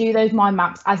I would do those mind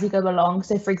maps as you go along.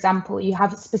 So for example, you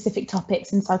have specific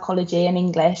topics in psychology and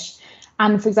English.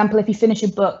 And for example, if you finish a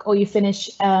book or you finish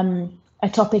a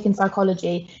topic in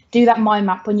psychology, do that mind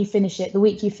map when you finish it, the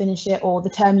week you finish it or the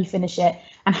term you finish it,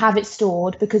 and have it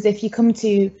stored. Because if you come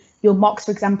to your mocks,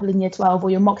 for example, in year 12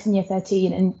 or your mocks in year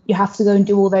 13, and you have to go and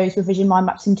do all those revision mind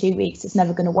maps in 2 weeks, it's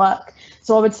never going to work.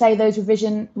 So I would say those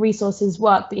revision resources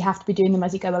work, but you have to be doing them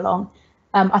as you go along.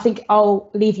 I think I'll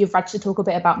leave you, Vraj, to talk a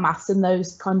bit about maths and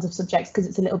those kinds of subjects because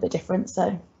it's a little bit different.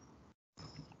 So.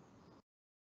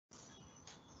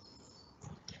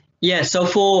 Yeah, so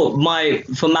for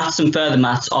maths and further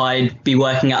maths, I'd be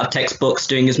working out of textbooks,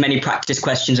 doing as many practice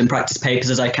questions and practice papers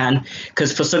as I can,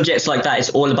 because for subjects like that, it's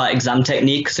all about exam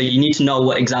technique. So you need to know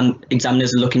what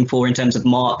examiners are looking for in terms of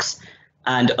marks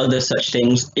and other such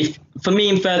things. For me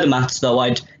in further maths though,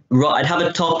 I'd have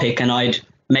a topic and I'd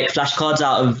make flashcards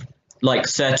out of like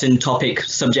certain topic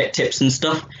subject tips and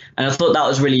stuff, and I thought that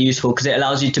was really useful because it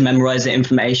allows you to memorize the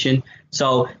information.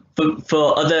 So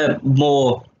for other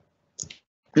more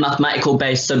mathematical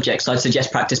based subjects, I'd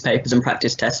suggest practice papers and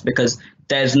practice tests, because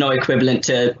there's no equivalent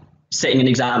to sitting an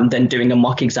exam then doing a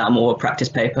mock exam or a practice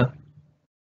paper.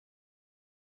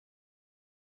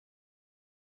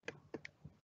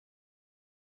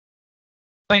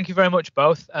 Thank you very much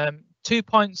both. 2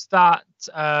 points that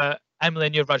Emily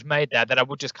and Yuvraj made there that I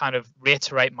would just kind of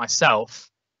reiterate myself.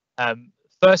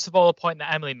 First of all, a point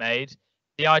that Emily made,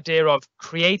 the idea of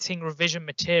creating revision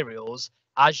materials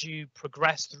as you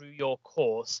progress through your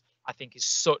course, I think is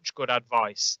such good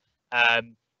advice.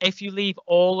 If you leave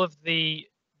all of the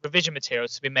revision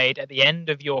materials to be made at the end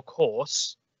of your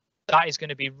course, that is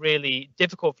going to be really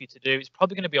difficult for you to do. It's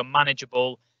probably going to be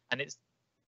unmanageable, and it's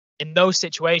in those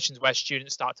situations where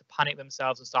students start to panic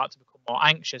themselves and start to become more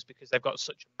anxious because they've got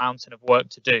such a mountain of work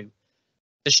to do.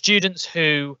 The students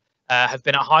who have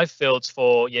been at Highfields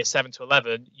for year 7 to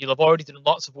 11, you'll have already done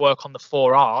lots of work on the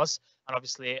 4 R's, and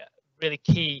obviously really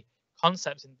key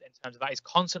concepts in terms of that is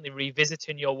constantly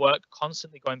revisiting your work,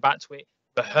 constantly going back to it,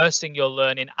 rehearsing your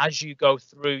learning as you go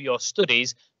through your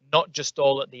studies, not just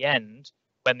all at the end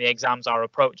when the exams are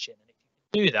approaching. And if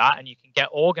you can do that and you can get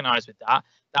organized with that,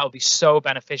 that will be so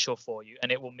beneficial for you,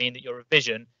 and it will mean that your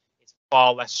revision is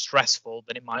far less stressful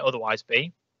than it might otherwise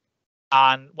be.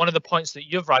 And one of the points that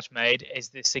Yuvraj made is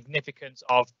the significance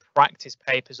of practice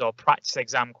papers or practice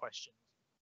exam questions.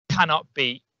 You cannot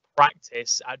beat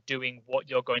practice at doing what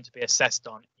you're going to be assessed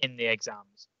on in the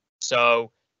exams.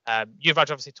 So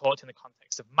Yuvraj obviously talked in the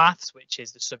context of maths, which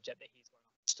is the subject that he's going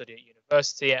to study at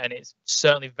university, and it's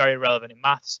certainly very relevant in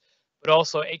maths, but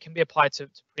also it can be applied to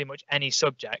pretty much any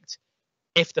subject.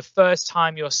 If the first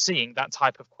time you're seeing that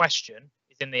type of question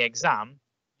is in the exam,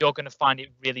 you're going to find it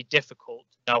really difficult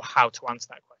to know how to answer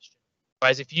that question.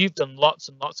 Whereas if you've done lots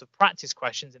and lots of practice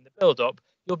questions in the build-up,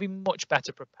 you'll be much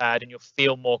better prepared and you'll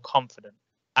feel more confident.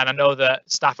 And I know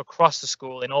that staff across the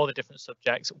school in all the different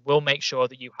subjects will make sure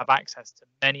that you have access to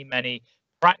many, many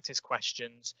practice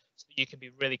questions so that you can be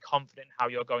really confident in how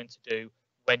you're going to do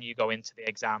when you go into the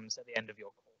exams at the end of your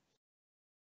course.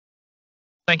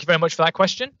 Thank you very much for that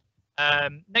question.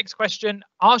 Next question,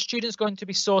 are students going to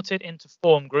be sorted into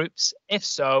form groups? If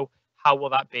so, how will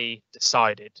that be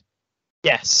decided?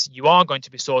 Yes, you are going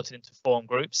to be sorted into form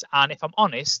groups, and if I'm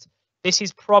honest, this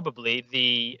is probably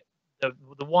the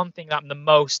one thing that I'm the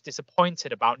most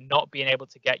disappointed about not being able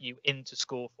to get you into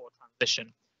school for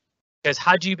transition. Because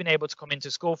had you been able to come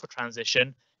into school for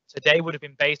transition, today would have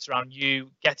been based around you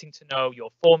getting to know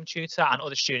your form tutor and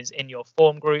other students in your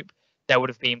form group. There would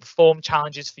have been form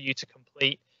challenges for you to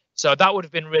complete. So that would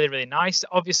have been really, really nice.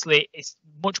 Obviously, it's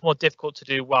much more difficult to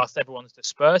do whilst everyone's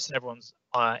dispersed and everyone's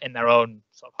in their own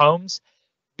sort of homes.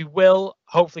 We will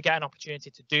hopefully get an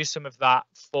opportunity to do some of that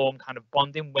form kind of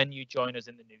bonding when you join us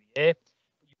in the new year.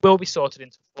 You will be sorted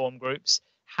into form groups.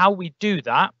 How we do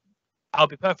that, I'll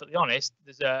be perfectly honest,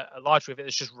 there's a large group of it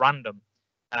that's just random.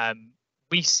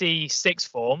 We see sixth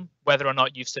form, whether or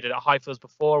not you've studied at Highfields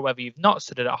before, whether you've not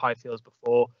studied at Highfields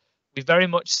before, we very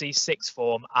much see sixth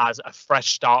form as a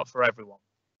fresh start for everyone.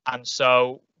 And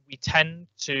so we tend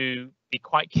to be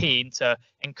quite keen to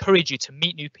encourage you to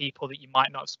meet new people that you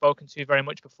might not have spoken to very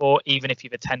much before, even if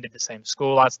you've attended the same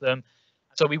school as them.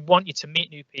 So we want you to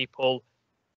meet new people,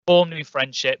 form new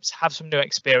friendships, have some new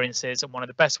experiences. And one of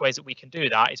the best ways that we can do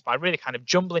that is by really kind of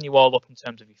jumbling you all up in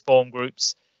terms of your form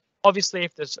groups. Obviously,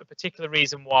 if there's a particular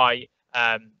reason why you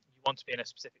want to be in a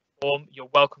specific form, you're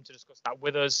welcome to discuss that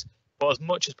with us. But as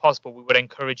much as possible, we would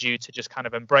encourage you to just kind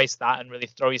of embrace that and really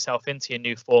throw yourself into your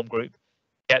new form group,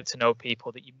 get to know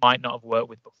people that you might not have worked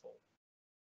with before.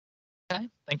 Okay,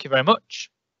 thank you very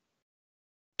much.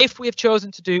 If we have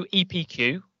chosen to do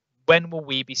EPQ, when will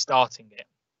we be starting it?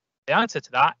 The answer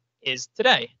to that is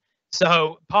today.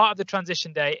 So part of the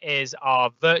transition day is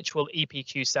our virtual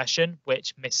EPQ session,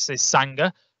 which Mrs.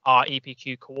 Sanger, our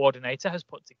EPQ coordinator, has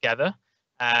put together.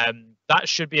 That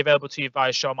should be available to you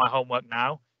via Show My Homework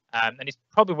now. And it's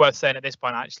probably worth saying at this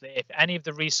point, actually, if any of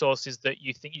the resources that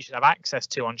you think you should have access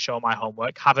to on Show My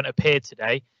Homework haven't appeared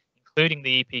today, including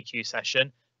the EPQ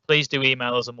session, please do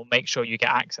email us and we'll make sure you get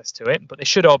access to it. But they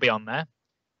should all be on there.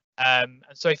 And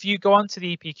so if you go on to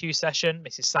the EPQ session,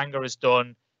 Mrs. Sanger has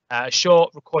done a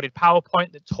short recorded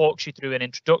PowerPoint that talks you through an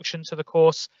introduction to the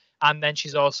course. And then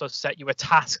she's also set you a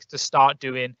task to start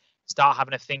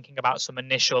having a thinking about some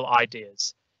initial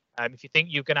ideas. If you think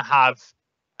you're going to have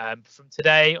from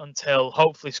today until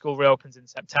hopefully school reopens in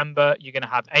September, you're going to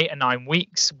have 8 or 9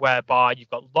 weeks whereby you've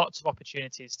got lots of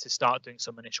opportunities to start doing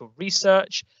some initial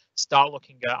research, start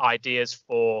looking at ideas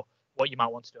for what you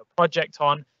might want to do a project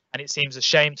on. And it seems a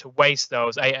shame to waste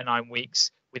those 8 or 9 weeks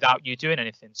without you doing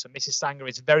anything. So Mrs. Sanger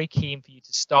is very keen for you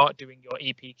to start doing your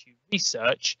EPQ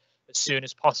research as soon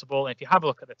as possible. And if you have a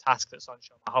look at the task that's on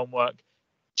Show My Homework,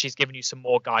 she's given you some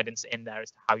more guidance in there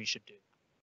as to how you should do that.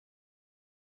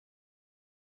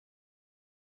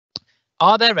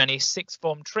 Are there any sixth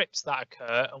form trips that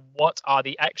occur, and what are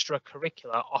the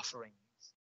extracurricular offerings?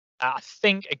 I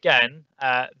think, again,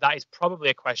 that is probably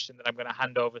a question that I'm going to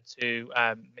hand over to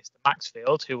Mr.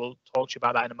 Maxfield, who will talk to you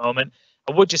about that in a moment.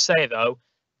 I would just say, though,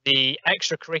 the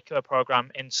extracurricular program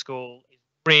in school is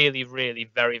really, really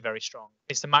very, very strong.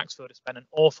 Mr. Maxfield has spent an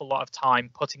awful lot of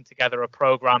time putting together a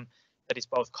program that is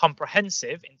both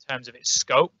comprehensive in terms of its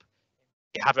scope.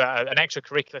 You have an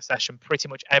extracurricular session pretty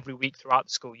much every week throughout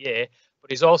the school year,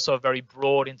 but is also very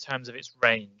broad in terms of its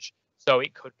range. So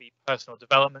it could be personal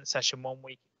development session one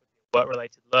week, it could be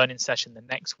work-related learning session the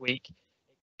next week, it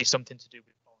could be something to do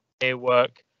with volunteer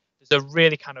work. There's a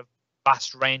really kind of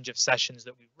vast range of sessions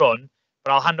that we run.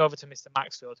 But I'll hand over to Mr.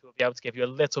 Maxfield, who will be able to give you a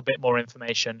little bit more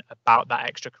information about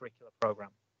that extracurricular program.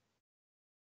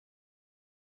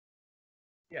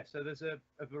 Yeah, so there's a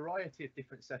variety of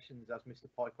different sessions, as Mr.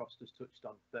 Pycroft has touched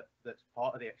on, that's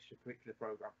part of the extracurricular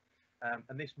program.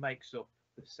 And this makes up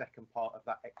the second part of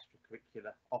that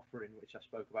extracurricular offering, which I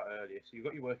spoke about earlier. So you've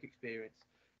got your work experience,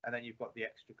 and then you've got the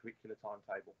extracurricular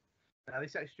timetable. Now,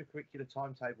 this extracurricular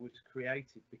timetable was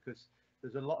created because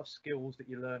there's a lot of skills that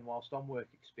you learn whilst on work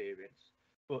experience,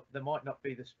 but there might not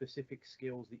be the specific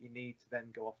skills that you need to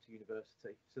then go off to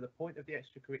university. So the point of the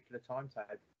extracurricular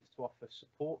timetable is to offer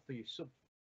support for your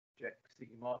subjects that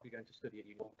you might be going to study at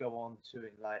uni or go on to in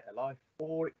later life,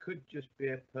 or it could just be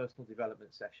a personal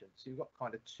development session. So you've got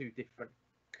kind of two different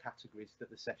categories that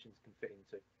the sessions can fit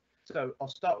into. So I'll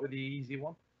start with the easy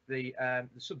one. The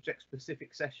subject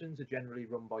specific sessions are generally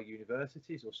run by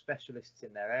universities or specialists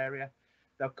in their area.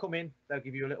 They'll come in, they'll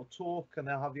give you a little talk, and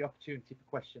they'll have the opportunity for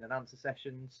question and answer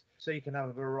sessions. So you can have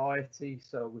a variety.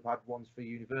 So we've had ones for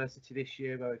university this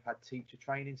year where we've had teacher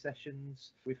training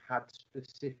sessions. We've had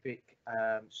specific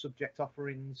subject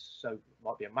offerings. So it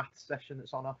might be a math session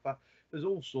that's on offer. There's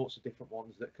all sorts of different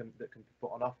ones that can be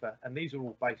put on offer. And these are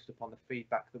all based upon the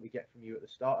feedback that we get from you at the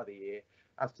start of the year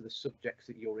as to the subjects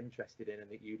that you're interested in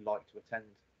and that you'd like to attend.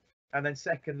 And then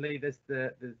secondly, there's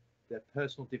the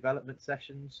personal development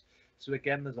sessions. So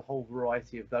again, there's a whole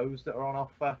variety of those that are on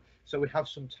offer. So we have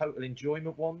some total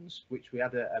enjoyment ones, which we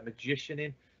had a magician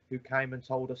in who came and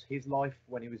told us his life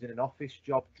when he was in an office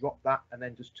job, dropped that and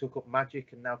then just took up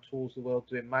magic and now tours the world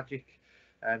doing magic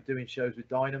and doing shows with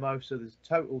Dynamo. So there's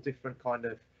total different kind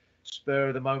of spur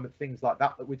of the moment things like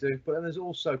that we do. But then there's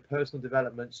also personal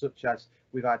development, such as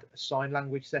we've had a sign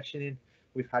language session in,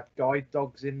 we've had guide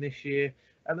dogs in this year,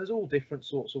 and there's all different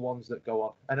sorts of ones that go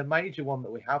on. And a major one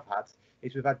that we have had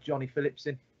is we've had Johnny Phillips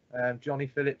in. Johnny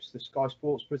Phillips, the Sky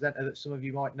Sports presenter that some of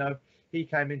you might know, he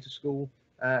came into school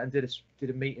and did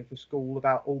a meeting for school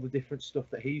about all the different stuff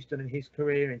that he's done in his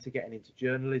career, into getting into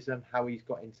journalism, how he's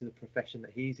got into the profession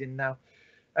that he's in now.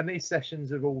 And these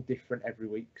sessions are all different every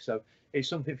week. So it's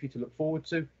something for you to look forward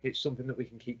to. It's something that we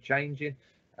can keep changing.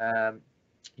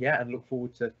 Yeah, and look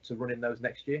forward to running those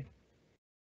next year.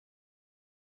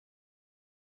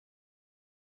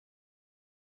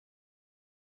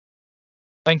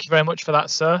 Thank you very much for that,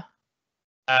 sir.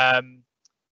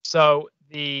 So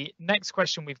the next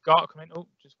question we've got coming. Oh,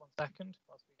 just 1 second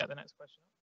whilst we get the next question.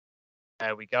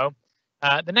 There we go.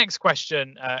 The next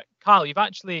question, Kyle, you've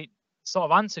actually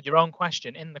sort of answered your own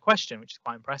question in the question, which is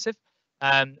quite impressive.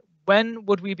 When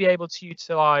would we be able to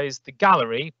utilise the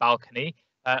gallery balcony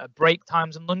at break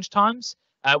times and lunch times?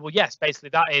 Well, yes, basically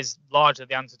that is largely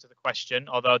the answer to the question,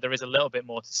 although there is a little bit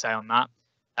more to say on that.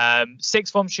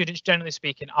 Sixth form students, generally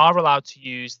speaking, are allowed to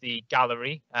use the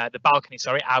gallery, the balcony,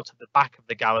 sorry, out of the back of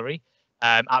the gallery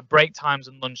at break times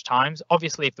and lunch times.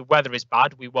 Obviously, if the weather is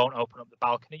bad, we won't open up the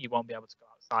balcony. You won't be able to go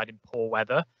outside in poor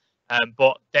weather.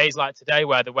 But days like today,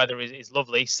 where the weather is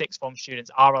lovely, sixth form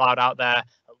students are allowed out there at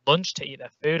lunch to eat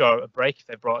their food or a break if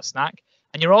they've brought a snack.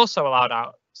 And you're also allowed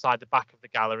outside the back of the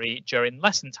gallery during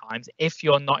lesson times if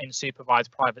you're not in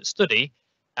supervised private study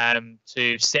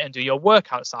to sit and do your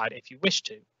work outside if you wish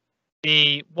to.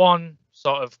 The one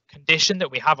sort of condition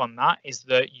that we have on that is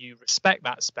that you respect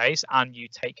that space and you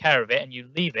take care of it and you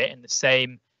leave it in the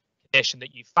same condition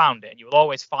that you found it, and you will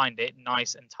always find it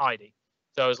nice and tidy.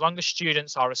 So as long as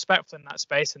students are respectful in that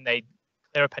space and they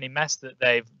clear up any mess that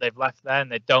they've left there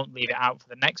and they don't leave it out for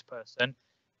the next person,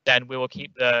 then we will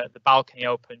keep the balcony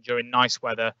open during nice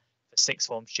weather for sixth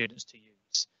form students to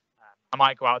use. I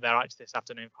might go out there actually this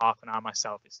afternoon for half an hour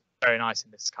myself. It's very nice in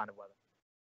this kind of weather.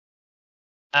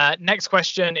 Next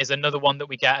question is another one that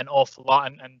we get an awful lot,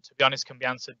 and to be honest can be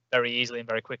answered very easily and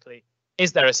very quickly.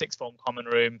 Is there a sixth form common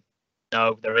room?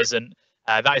 No, there isn't.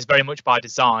 That is very much by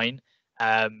design.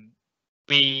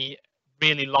 We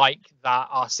really like that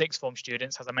our sixth form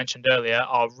students, as I mentioned earlier,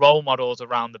 are role models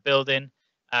around the building.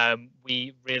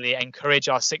 We really encourage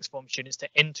our sixth form students to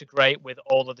integrate with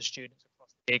all of the students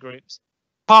across the year groups,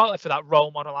 partly for that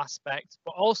role model aspect,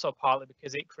 but also partly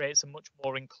because it creates a much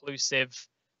more inclusive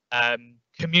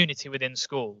community within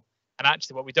school. And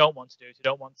actually what we don't want to do is we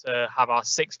don't want to have our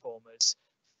sixth formers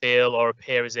feel or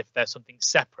appear as if they're something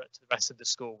separate to the rest of the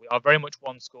school. We are very much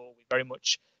one school. We very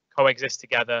much coexist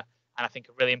together. And I think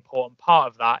a really important part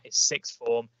of that is sixth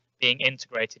form being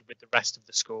integrated with the rest of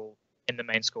the school in the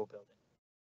main school building.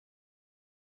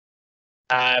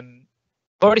 I've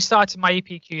already started my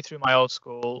EPQ through my old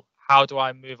school. How do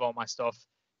I move all my stuff?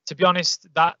 To be honest,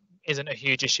 that isn't a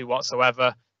huge issue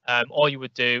whatsoever. All you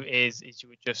would do is you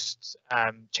would just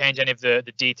change any of the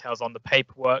details on the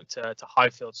paperwork to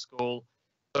Highfield School.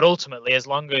 But ultimately, as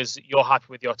long as you're happy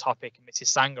with your topic and Mrs.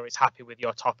 Sanger is happy with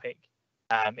your topic,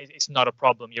 it's not a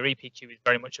problem. Your EPQ is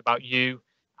very much about you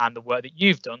and the work that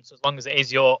you've done. So as long as it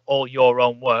is all your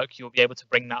own work, you'll be able to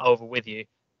bring that over with you.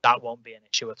 That won't be an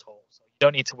issue at all. So you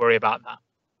don't need to worry about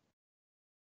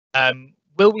that.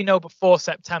 Will we know before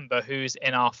September who's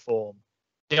in our form?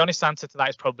 The honest answer to that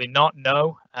is probably not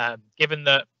no. Given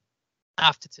that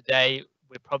after today,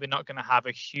 we're probably not going to have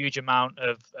a huge amount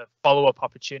of follow-up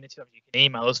opportunity. You can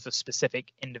email us for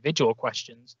specific individual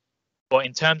questions. But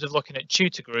in terms of looking at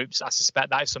tutor groups, I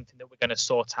suspect that is something that we're going to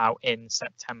sort out in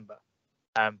September.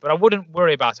 But I wouldn't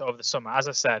worry about it over the summer. As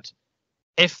I said,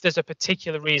 if there's a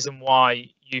particular reason why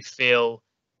you feel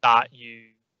that you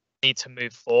need to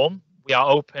move form, we are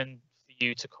open for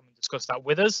you to come and discuss that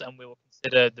with us, and we will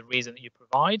consider the reason that you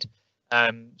provide.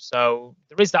 So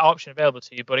there is that option available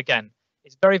to you. But again,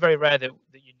 it's very, very rare that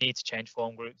you need to change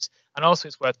form groups. And also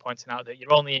it's worth pointing out that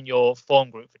you're only in your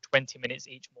form group for 20 minutes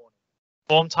each morning.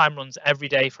 Form time runs every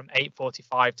day from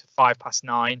 8:45 to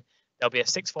 9:05. There'll be a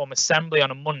sixth form assembly on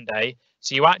a Monday.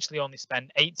 So you actually only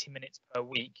spend 80 minutes per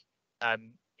week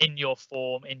in your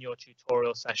form, in your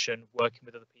tutorial session, working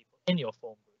with other people in your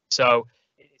form group. So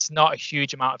it's not a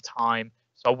huge amount of time.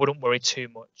 So I wouldn't worry too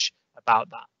much about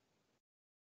that.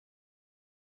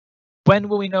 When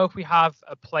will we know if we have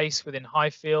a place within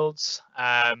Highfields?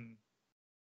 After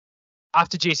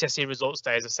GCSE results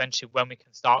day is essentially when we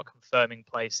can start confirming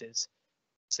places.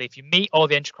 So if you meet all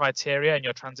the entry criteria and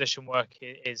your transition work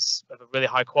is of a really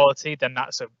high quality, then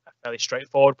that's a fairly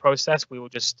straightforward process. We will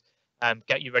just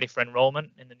get you ready for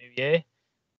enrolment in the new year.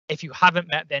 If you haven't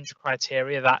met the entry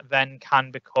criteria, that then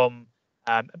can become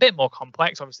a bit more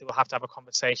complex. Obviously, we'll have to have a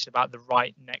conversation about the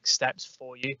right next steps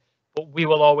for you, but we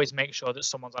will always make sure that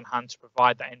someone's on hand to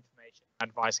provide that information,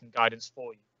 advice and guidance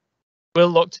for you. We'll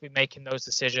look to be making those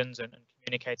decisions and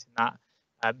communicating that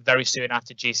very soon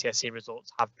after GCSE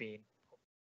results have been.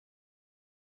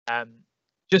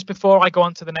 Just before I go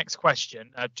on to the next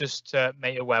question, just to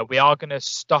make you aware, we are going to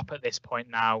stop at this point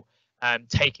now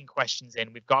taking questions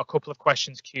in. We've got a couple of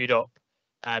questions queued up.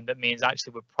 That means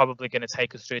actually we're probably going to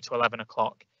take us through to 11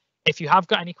 o'clock. If you have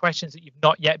got any questions that you've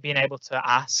not yet been able to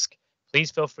ask,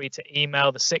 please feel free to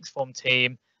email the sixth form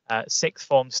team,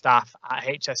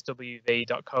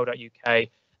 sixthformstaff@hswv.co.uk.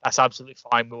 That's absolutely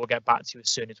fine. We will get back to you as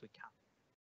soon as we can.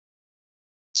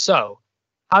 So,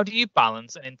 how do you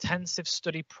balance an intensive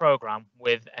study program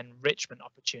with enrichment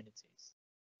opportunities?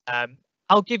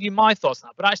 I'll give you my thoughts on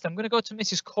that, but actually I'm going to go to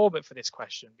Mrs. Corbett for this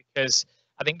question because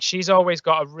I think she's always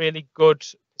got a really good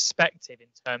perspective in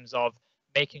terms of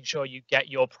making sure you get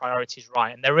your priorities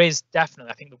right. And there is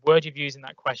definitely, I think the word you've used in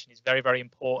that question is very, very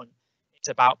important. It's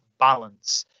about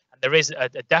balance. And there is a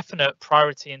definite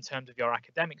priority in terms of your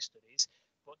academic studies,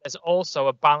 but there's also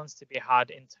a balance to be had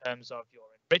in terms of your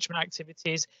enrichment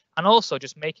activities and also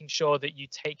just making sure that you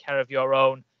take care of your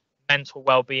own mental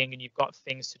well-being and you've got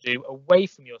things to do away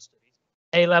from your studies.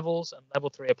 A-levels and level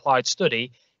 3 applied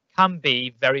study can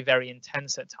be very, very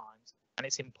intense at times. And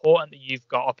it's important that you've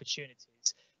got opportunities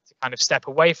to kind of step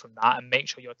away from that and make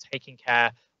sure you're taking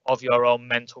care of your own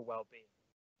mental well-being.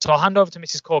 So I'll hand over to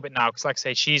Mrs. Corbett now, because like I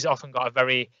say, she's often got a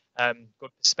very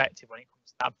good perspective when it comes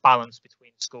to that balance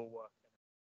between schoolwork.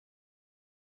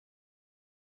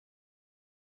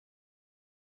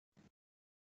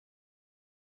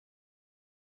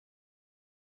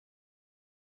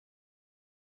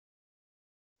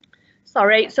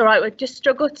 Sorry, it's all right. We've just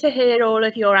struggled to hear all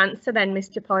of your answer then,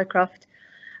 Mr. Pycroft.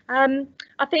 I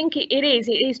think it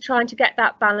is trying to get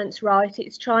that balance right.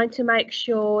 It's trying to make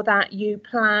sure that you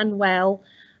plan well,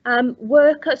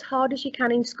 work as hard as you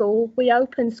can in school. We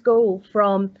open school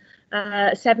from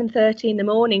 7:30 in the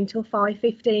morning till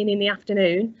 5:15 in the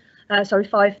afternoon.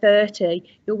 5:30.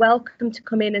 You're welcome to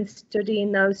come in and study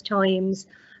in those times.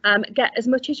 Get as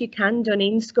much as you can done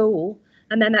in school,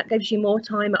 and then that gives you more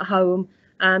time at home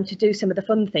to do some of the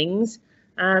fun things.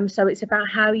 So it's about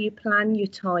how you plan your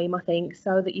time, I think,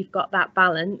 so that you've got that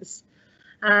balance.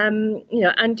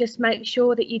 And just make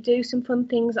sure that you do some fun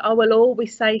things. I will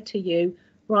always say to you,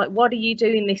 right, what are you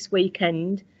doing this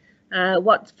weekend?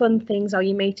 What fun things are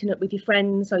you meeting up with your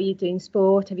friends? Are you doing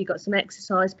sport? Have you got some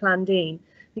exercise planned in?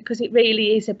 Because it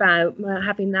really is about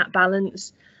having that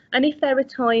balance. And if there are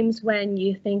times when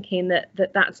you're thinking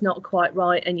that's not quite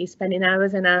right and you're spending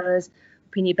hours and hours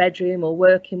in your bedroom or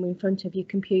working in front of your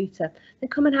computer, then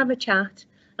come and have a chat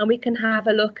and we can have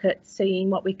a look at seeing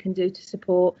what we can do to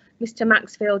support. Mr.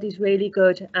 Maxfield is really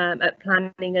good at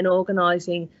planning and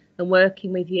organising and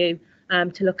working with you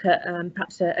to look at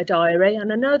perhaps a diary.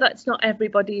 And I know that's not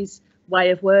everybody's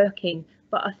way of working,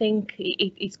 but I think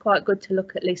it's quite good to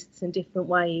look at lists in different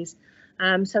ways.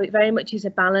 So it very much is a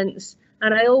balance.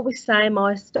 And I always say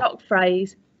my stock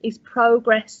phrase is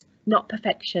progress, not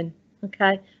perfection.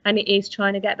 Okay, and it is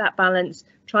trying to get that balance,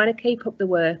 trying to keep up the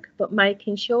work, but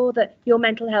making sure that your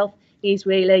mental health is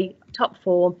really top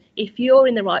form. If you're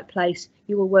in the right place,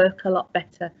 you will work a lot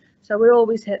better. So we're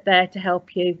always there to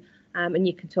help you, and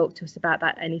you can talk to us about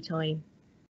that anytime.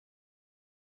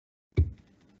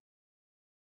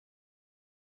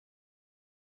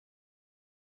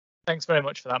 Thanks very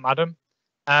much for that, madam.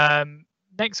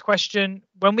 Next question.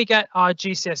 When we get our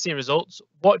GCSE results,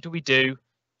 what do we do?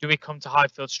 Do we come to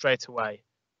Highfield straight away?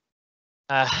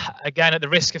 Again, at the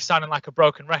risk of sounding like a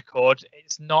broken record,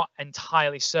 it's not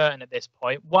entirely certain at this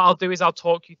point. What I'll do is I'll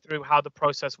talk you through how the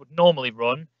process would normally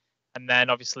run, and then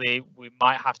obviously we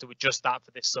might have to adjust that for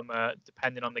this summer,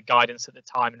 depending on the guidance at the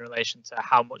time in relation to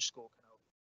how much school can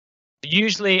open.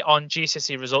 Usually on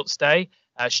GCSE results day,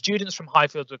 students from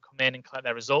Highfield would come in and collect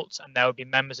their results, and there would be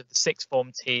members of the sixth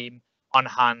form team on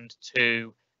hand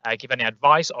to give any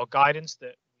advice or guidance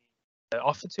that we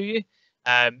offer to you.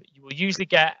 You will usually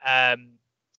get a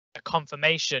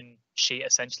confirmation sheet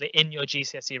essentially in your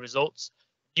GCSE results.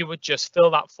 You would just fill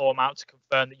that form out to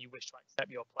confirm that you wish to accept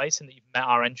your place and that you've met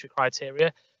our entry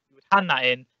criteria. You would hand that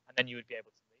in, and then you would be able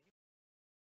to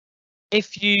leave.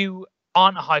 If you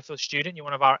aren't a Highfield student, you're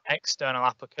one of our external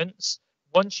applicants.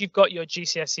 Once you've got your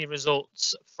GCSE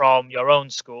results from your own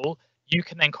school, you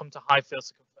can then come to Highfield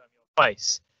to confirm your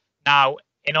place. Now,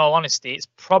 in all honesty, it's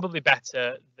probably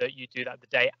better that you do that the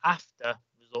day after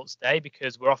results day,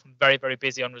 because we're often very, very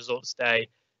busy on results day,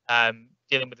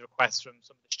 dealing with requests from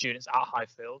some of the students at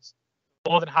Highfields.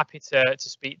 More than happy to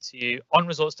speak to you on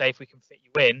results day if we can fit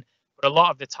you in, but a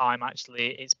lot of the time,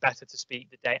 actually, it's better to speak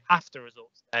the day after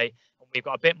results day, and we've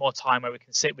got a bit more time where we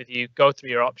can sit with you, go through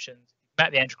your options. If you've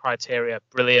met the entry criteria,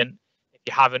 brilliant. If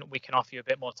you haven't, we can offer you a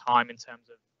bit more time in terms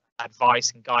of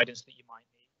advice and guidance that you might need.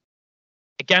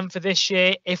 Again, for this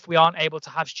year, if we aren't able to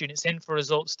have students in for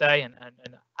results day, and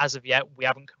as of yet, we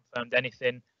haven't confirmed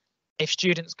anything, if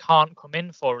students can't come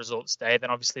in for results day, then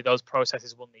obviously those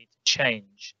processes will need to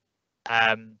change.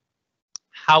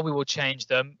 How we will change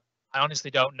them, I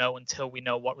honestly don't know until we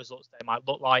know what results day might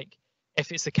look like.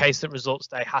 If it's the case that results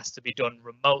day has to be done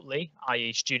remotely,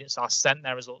 i.e. students are sent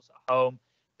their results at home,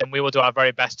 then we will do our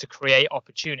very best to create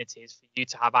opportunities for you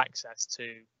to have access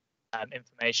to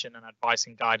information and advice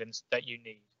and guidance that you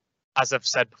need. As I've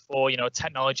said before, you know,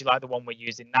 technology like the one we're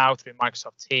using now through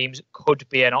Microsoft Teams could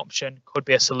be an option, could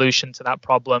be a solution to that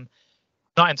problem.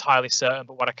 Not entirely certain,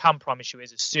 but what I can promise you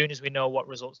is as soon as we know what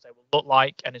results day will look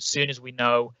like, and as soon as we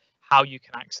know how you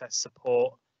can access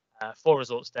support for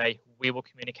results day, we will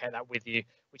communicate that with you,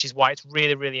 which is why it's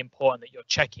really, really important that you're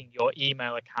checking your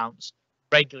email accounts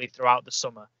regularly throughout the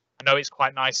summer. I know it's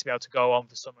quite nice to be able to go on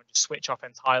for summer and just switch off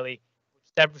entirely.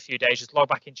 Just every few days, just log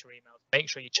back into your emails, make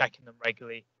sure you're checking them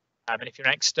regularly. And if you're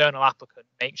an external applicant,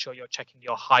 make sure you're checking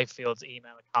your Highfields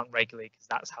email account regularly, because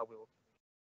that's how we will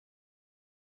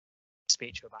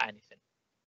speak to you about anything.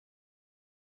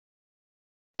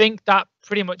 I think that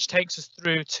pretty much takes us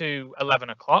through to 11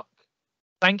 o'clock.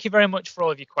 Thank you very much for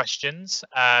all of your questions.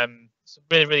 Some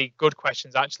really, really good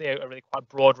questions, actually, a really quite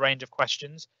broad range of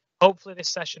questions. Hopefully this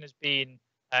session has been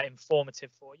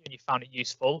informative for you and you found it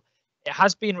useful. It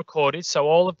has been recorded, so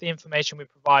all of the information we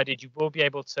provided you will be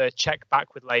able to check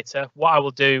back with later. What I will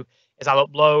do is I'll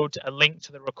upload a link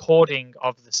to the recording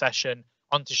of the session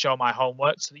onto Show My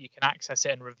Homework so that you can access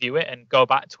it and review it and go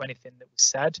back to anything that was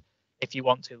said if you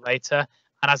want to later.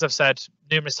 And as I've said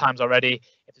numerous times already,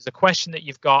 if there's a question that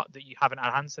you've got that you haven't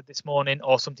answered this morning,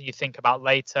 or something you think about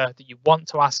later that you want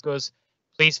to ask us,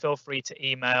 please feel free to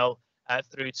email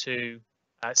through to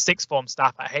sixth form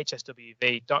staff at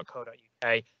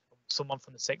hswv.co.uk. Someone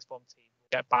from the sixth form team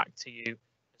will get back to you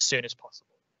as soon as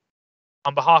possible.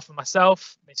 On behalf of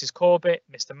myself, Mrs. Corbett,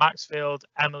 Mr. Maxfield,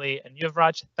 Emily and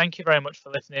Yuvraj, thank you very much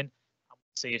for listening, and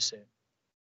we'll see you soon.